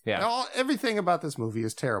terrible. Yeah. Everything about this movie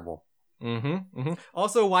is terrible.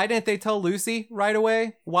 Also, why didn't they tell Lucy right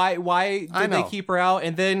away? Why did they keep her out?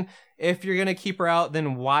 And then if you're going to keep her out,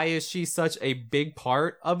 then why is she such a big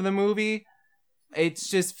part of the movie? It's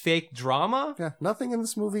just fake drama? Yeah, nothing in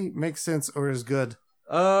this movie makes sense or is good.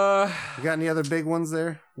 You got any other big ones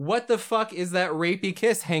there? What the fuck is that rapey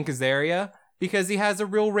kiss, Hank Azaria? Because he has a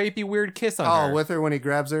real rapey weird kiss on her. Oh, with her when he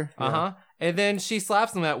grabs her? Uh-huh. And then she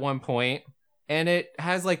slaps him at one point, and it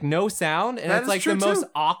has like no sound, and That it's is like the true, most too.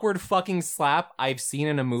 awkward fucking slap I've seen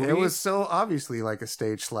in a movie. It was so obviously like a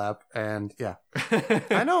stage slap, and yeah.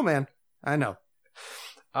 I know, man. I know.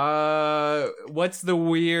 What's the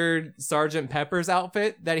weird Sergeant Pepper's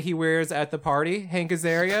outfit that he wears at the party, Hank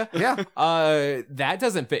Azaria? Yeah. That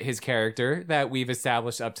doesn't fit his character that we've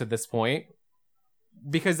established up to this point.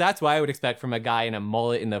 Because that's what I would expect from a guy in a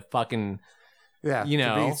mullet in the fucking... Yeah. You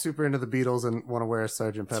know. To be super into the Beatles and want to wear a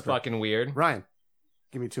Sgt. Pepper. It's fucking weird. Ryan,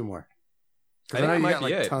 give me 2 more. I Because think I know that you might got be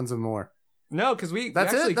like it. tons of more. No, because we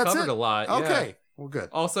That's actually it? That's covered it? a lot. yeah. Okay. Well, good.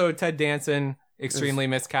 Also, Ted Danson, extremely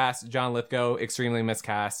miscast. John Lithgow, extremely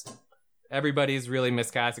miscast. Everybody's really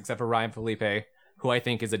miscast except for Ryan Felipe, who I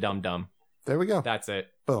think is a dum-dum. There we go. That's it.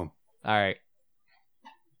 Boom. All right.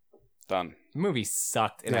 Done. The movie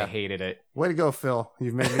sucked, and I Yeah. hated it. Way to go, Phil.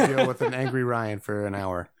 You've made me deal with an angry Ryan for an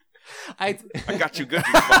hour. I got you good,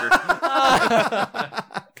 you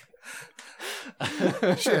fucker.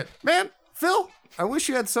 Shit. Man, Phil, I wish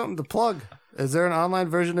you had something to plug. Is there an online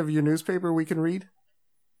version of your newspaper we can read?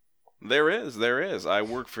 There is. I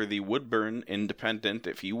work for the Woodburn Independent.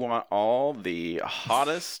 If you want all the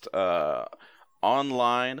hottest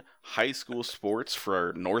online high school sports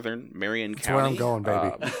for northern Marion That's where County, I'm going,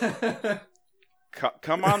 baby.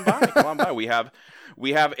 come on by.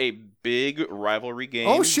 We have a big rivalry game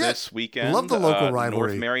Oh, shit. this weekend. Love the local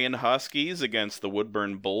rivalry. North Marion Huskies against the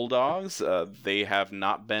Woodburn Bulldogs. They have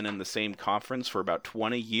not been in the same conference for about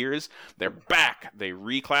 20 years. They're back. They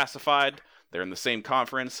reclassified. They're in the same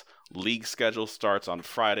conference. League schedule starts on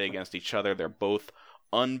Friday against each other. They're both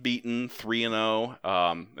unbeaten,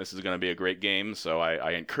 3-0. This is going to be a great game, so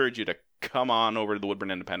I encourage you to come on over to the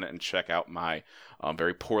Woodburn Independent and check out my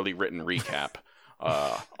very poorly written recap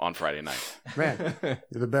on Friday night. Man, you're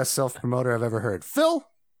the best self-promoter I've ever heard. Phil,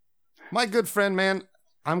 my good friend, man,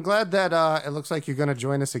 I'm glad that it looks like you're going to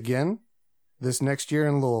join us again this next year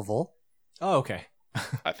in Louisville. Oh, okay.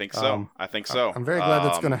 I think so. I'm very glad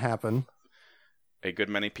that's going to happen. A good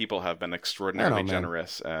many people have been extraordinarily I know, man.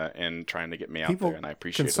 generous in trying to get me out People there, and I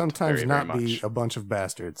appreciate Can it sometimes very, not very be much. a bunch of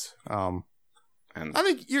bastards. And I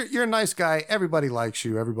think you're a nice guy. Everybody likes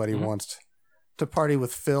you. Everybody wants to party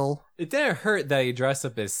with Phil. It didn't hurt that he dressed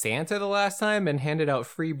up as Santa the last time and handed out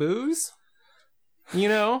free booze. You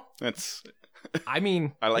know? it's I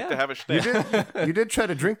mean, I like yeah. to have a You shtick. did, you did try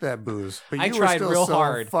to drink that booze, but I you were tried still real so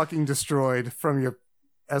hard. fucking destroyed from your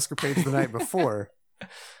escapades the night before.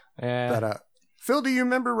 Yeah. That Phil, do you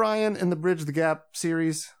remember Ryan in the Bridge the Gap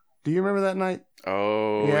series? Do you remember that night?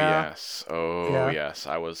 Oh Yeah. yes, oh Yeah. yes.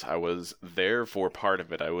 I was there for part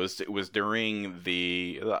of it. It was during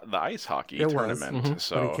the ice hockey It was. tournament. Mhm.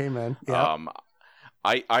 So When he came in. Yeah.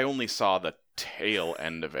 I only saw the tail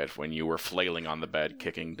end of it when you were flailing on the bed,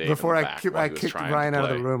 kicking Dave Before in the I, back ki- while I he was kicked trying to Ryan out of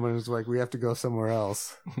the play. room and was like, we have to go somewhere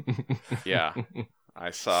else. Yeah,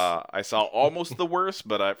 I saw almost the worst,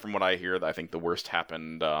 but from what I hear, I think the worst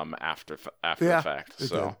happened after Yeah, the fact. it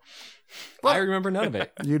So I remember none of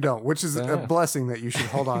it. You don't, which is a Yeah. blessing that you should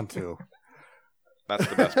hold on to. that's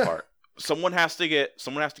the best part. Someone has to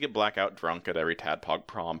get blackout drunk at every Tadpog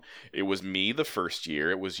prom. It was me the first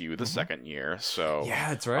year. It was you the second year. So Yeah,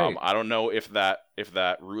 that's right. I don't know if that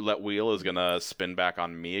roulette wheel is gonna spin back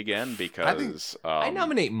on me again because I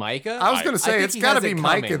nominate Micah. I was going to say, think it's he got to has be it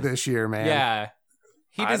Micah coming. this year, man. Yeah.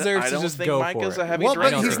 He I deserves to don't just think go Micah's for a it. heavy Well,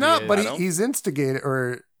 drinker. but he's think not. he But is. he's instigated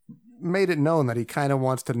or made it known that he kind of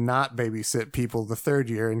wants to not babysit people the third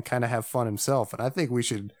year and kind of have fun himself. And I think we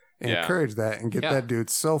should Yeah. encourage that and get Yeah. that dude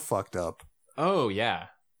so fucked up. Oh, yeah.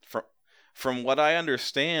 From what I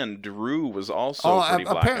understand, Drew was also pretty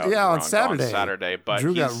blackout apparently, yeah, on drunk Saturday. but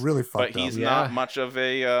Drew got he's- really fucked But he's up. Yeah. not much of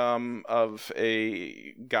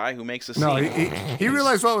a guy who makes a scene. No, he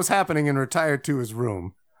realized what was happening and retired to his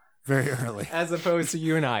room very early. As opposed to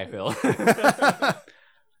you and I, Phil.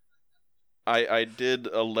 I did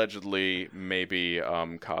allegedly maybe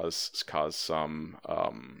cause some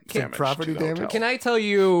damage property to the damage? hotel. Can I tell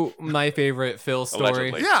you my favorite Phil story?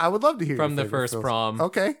 Allegedly. Yeah, I would love to hear From your the favorite first Phil's- prom.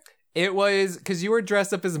 Okay. It was because you were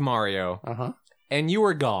dressed up as Mario Uh-huh. and you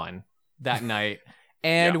were gone that night.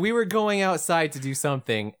 And Yeah. we were going outside to do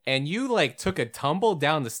something, and you like took a tumble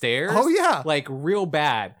down the stairs. Oh, yeah. Like real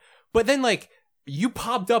bad. But then like you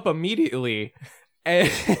popped up immediately,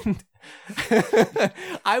 and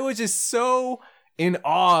I was just so in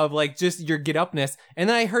awe of like just your get upness. And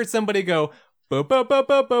then I heard somebody go,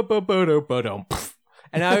 "Bo-bo-bo-bo-bo-bo-bo-do-bo-dum."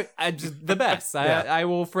 And I just the best. Yeah. I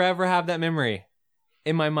will forever have that memory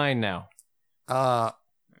in my mind now. I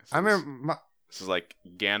remember This is like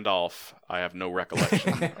Gandalf. I have no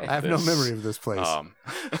recollection. Of I have no this. memory of this place. I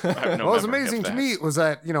have no what was memory of amazing to that. me was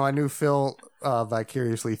that, you know, I knew Phil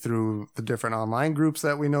vicariously through the different online groups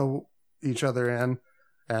that we know each other in.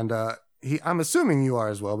 And I'm assuming you are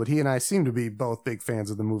as well, but he and I seem to be both big fans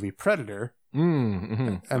of the movie Predator.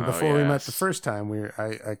 Mm-hmm. And Oh, before we met yes. the first time,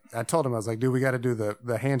 I told him, I was like, dude, we got to do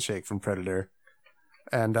the handshake from Predator.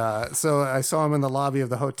 And so I saw him in the lobby of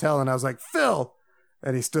the hotel, and I was like, Phil!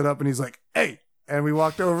 And he stood up and he's like, hey! And we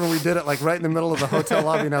walked over and we did it like right in the middle of the hotel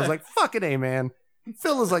lobby, and I was like, fucking A, man.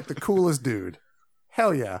 Phil is like the coolest dude.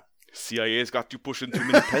 Hell yeah. CIA's got you pushing too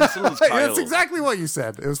many pencils, Kyle. That's exactly what you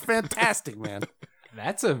said. It was fantastic, man.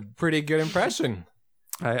 That's a pretty good impression.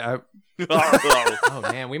 I Oh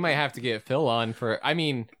man, we might have to get Phil on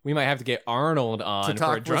we might have to get Arnold on to for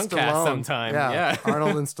talk a with drunk Stallone. cast sometime. Yeah.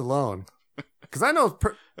 Arnold and Stallone. Because I know.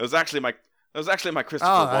 That was actually my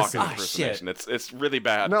Christopher I see. Walken Oh, impersonation. It's really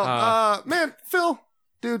bad. No, man, Phil,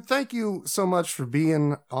 dude, thank you so much for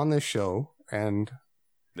being on this show, and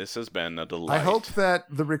This has been a delight. I hope that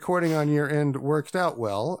the recording on your end worked out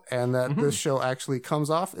well, and that this show actually comes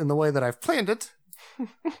off in the way that I've planned it.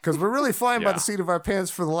 Because we're really flying by Yeah. the seat of our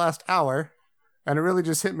pants for the last hour, and it really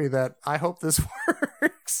just hit me that I hope this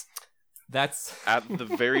works. That's At the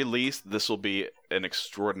very least, this will be an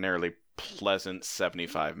extraordinarily pleasant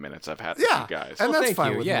 75 minutes I've had with Yeah, you guys. and that's thank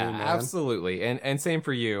fine you. with Yeah, me, man. absolutely. And same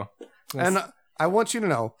for you. And I want you to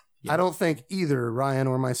know, Yeah. I don't think either Ryan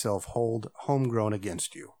or myself hold homegrown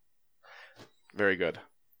against you. Very good.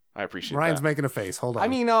 I appreciate Ryan's that. making a face. Hold on. I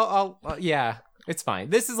mean, I'll yeah, it's fine.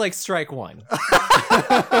 This is like strike one.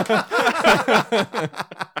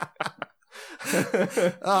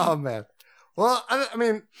 Oh man. Well, I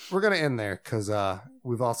mean, we're gonna end there because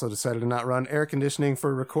we've also decided to not run air conditioning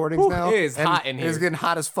for recordings Whew, now. it is And hot in It's here. getting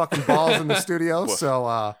hot as fucking balls in the studio. Woof.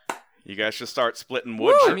 So You guys should start splitting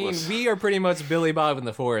wood. I mean, shirtless. we are pretty much Billy Bob in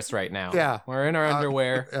the forest right now. Yeah. We're in our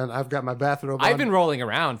underwear. and I've got my bathrobe on. I've been rolling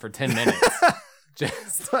around for 10 minutes.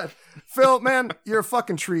 Just But Phil, man, you're a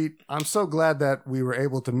fucking treat. I'm so glad that we were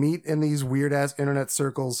able to meet in these weird ass internet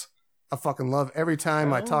circles. I fucking love every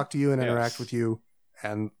time I talk to you and interact Yes. with you.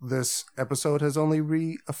 And this episode has only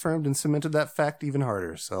reaffirmed and cemented that fact even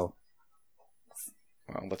harder. So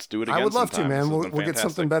Well, let's do it again. I would love to, sometime. man. This has We'll been get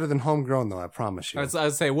something fantastic. better than homegrown, though. I promise you. I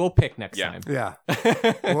would say we'll pick next Yeah. time. Yeah,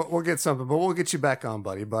 we'll get something, but we'll get you back on,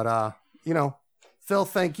 buddy. But you know, Phil,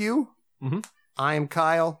 thank you. Mhm. I'm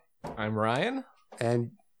Kyle, I'm Ryan.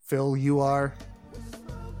 and Phil, you are.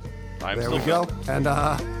 I'm There still we go. And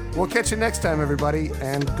we'll catch you next time, everybody.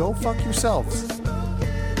 And go fuck yourselves.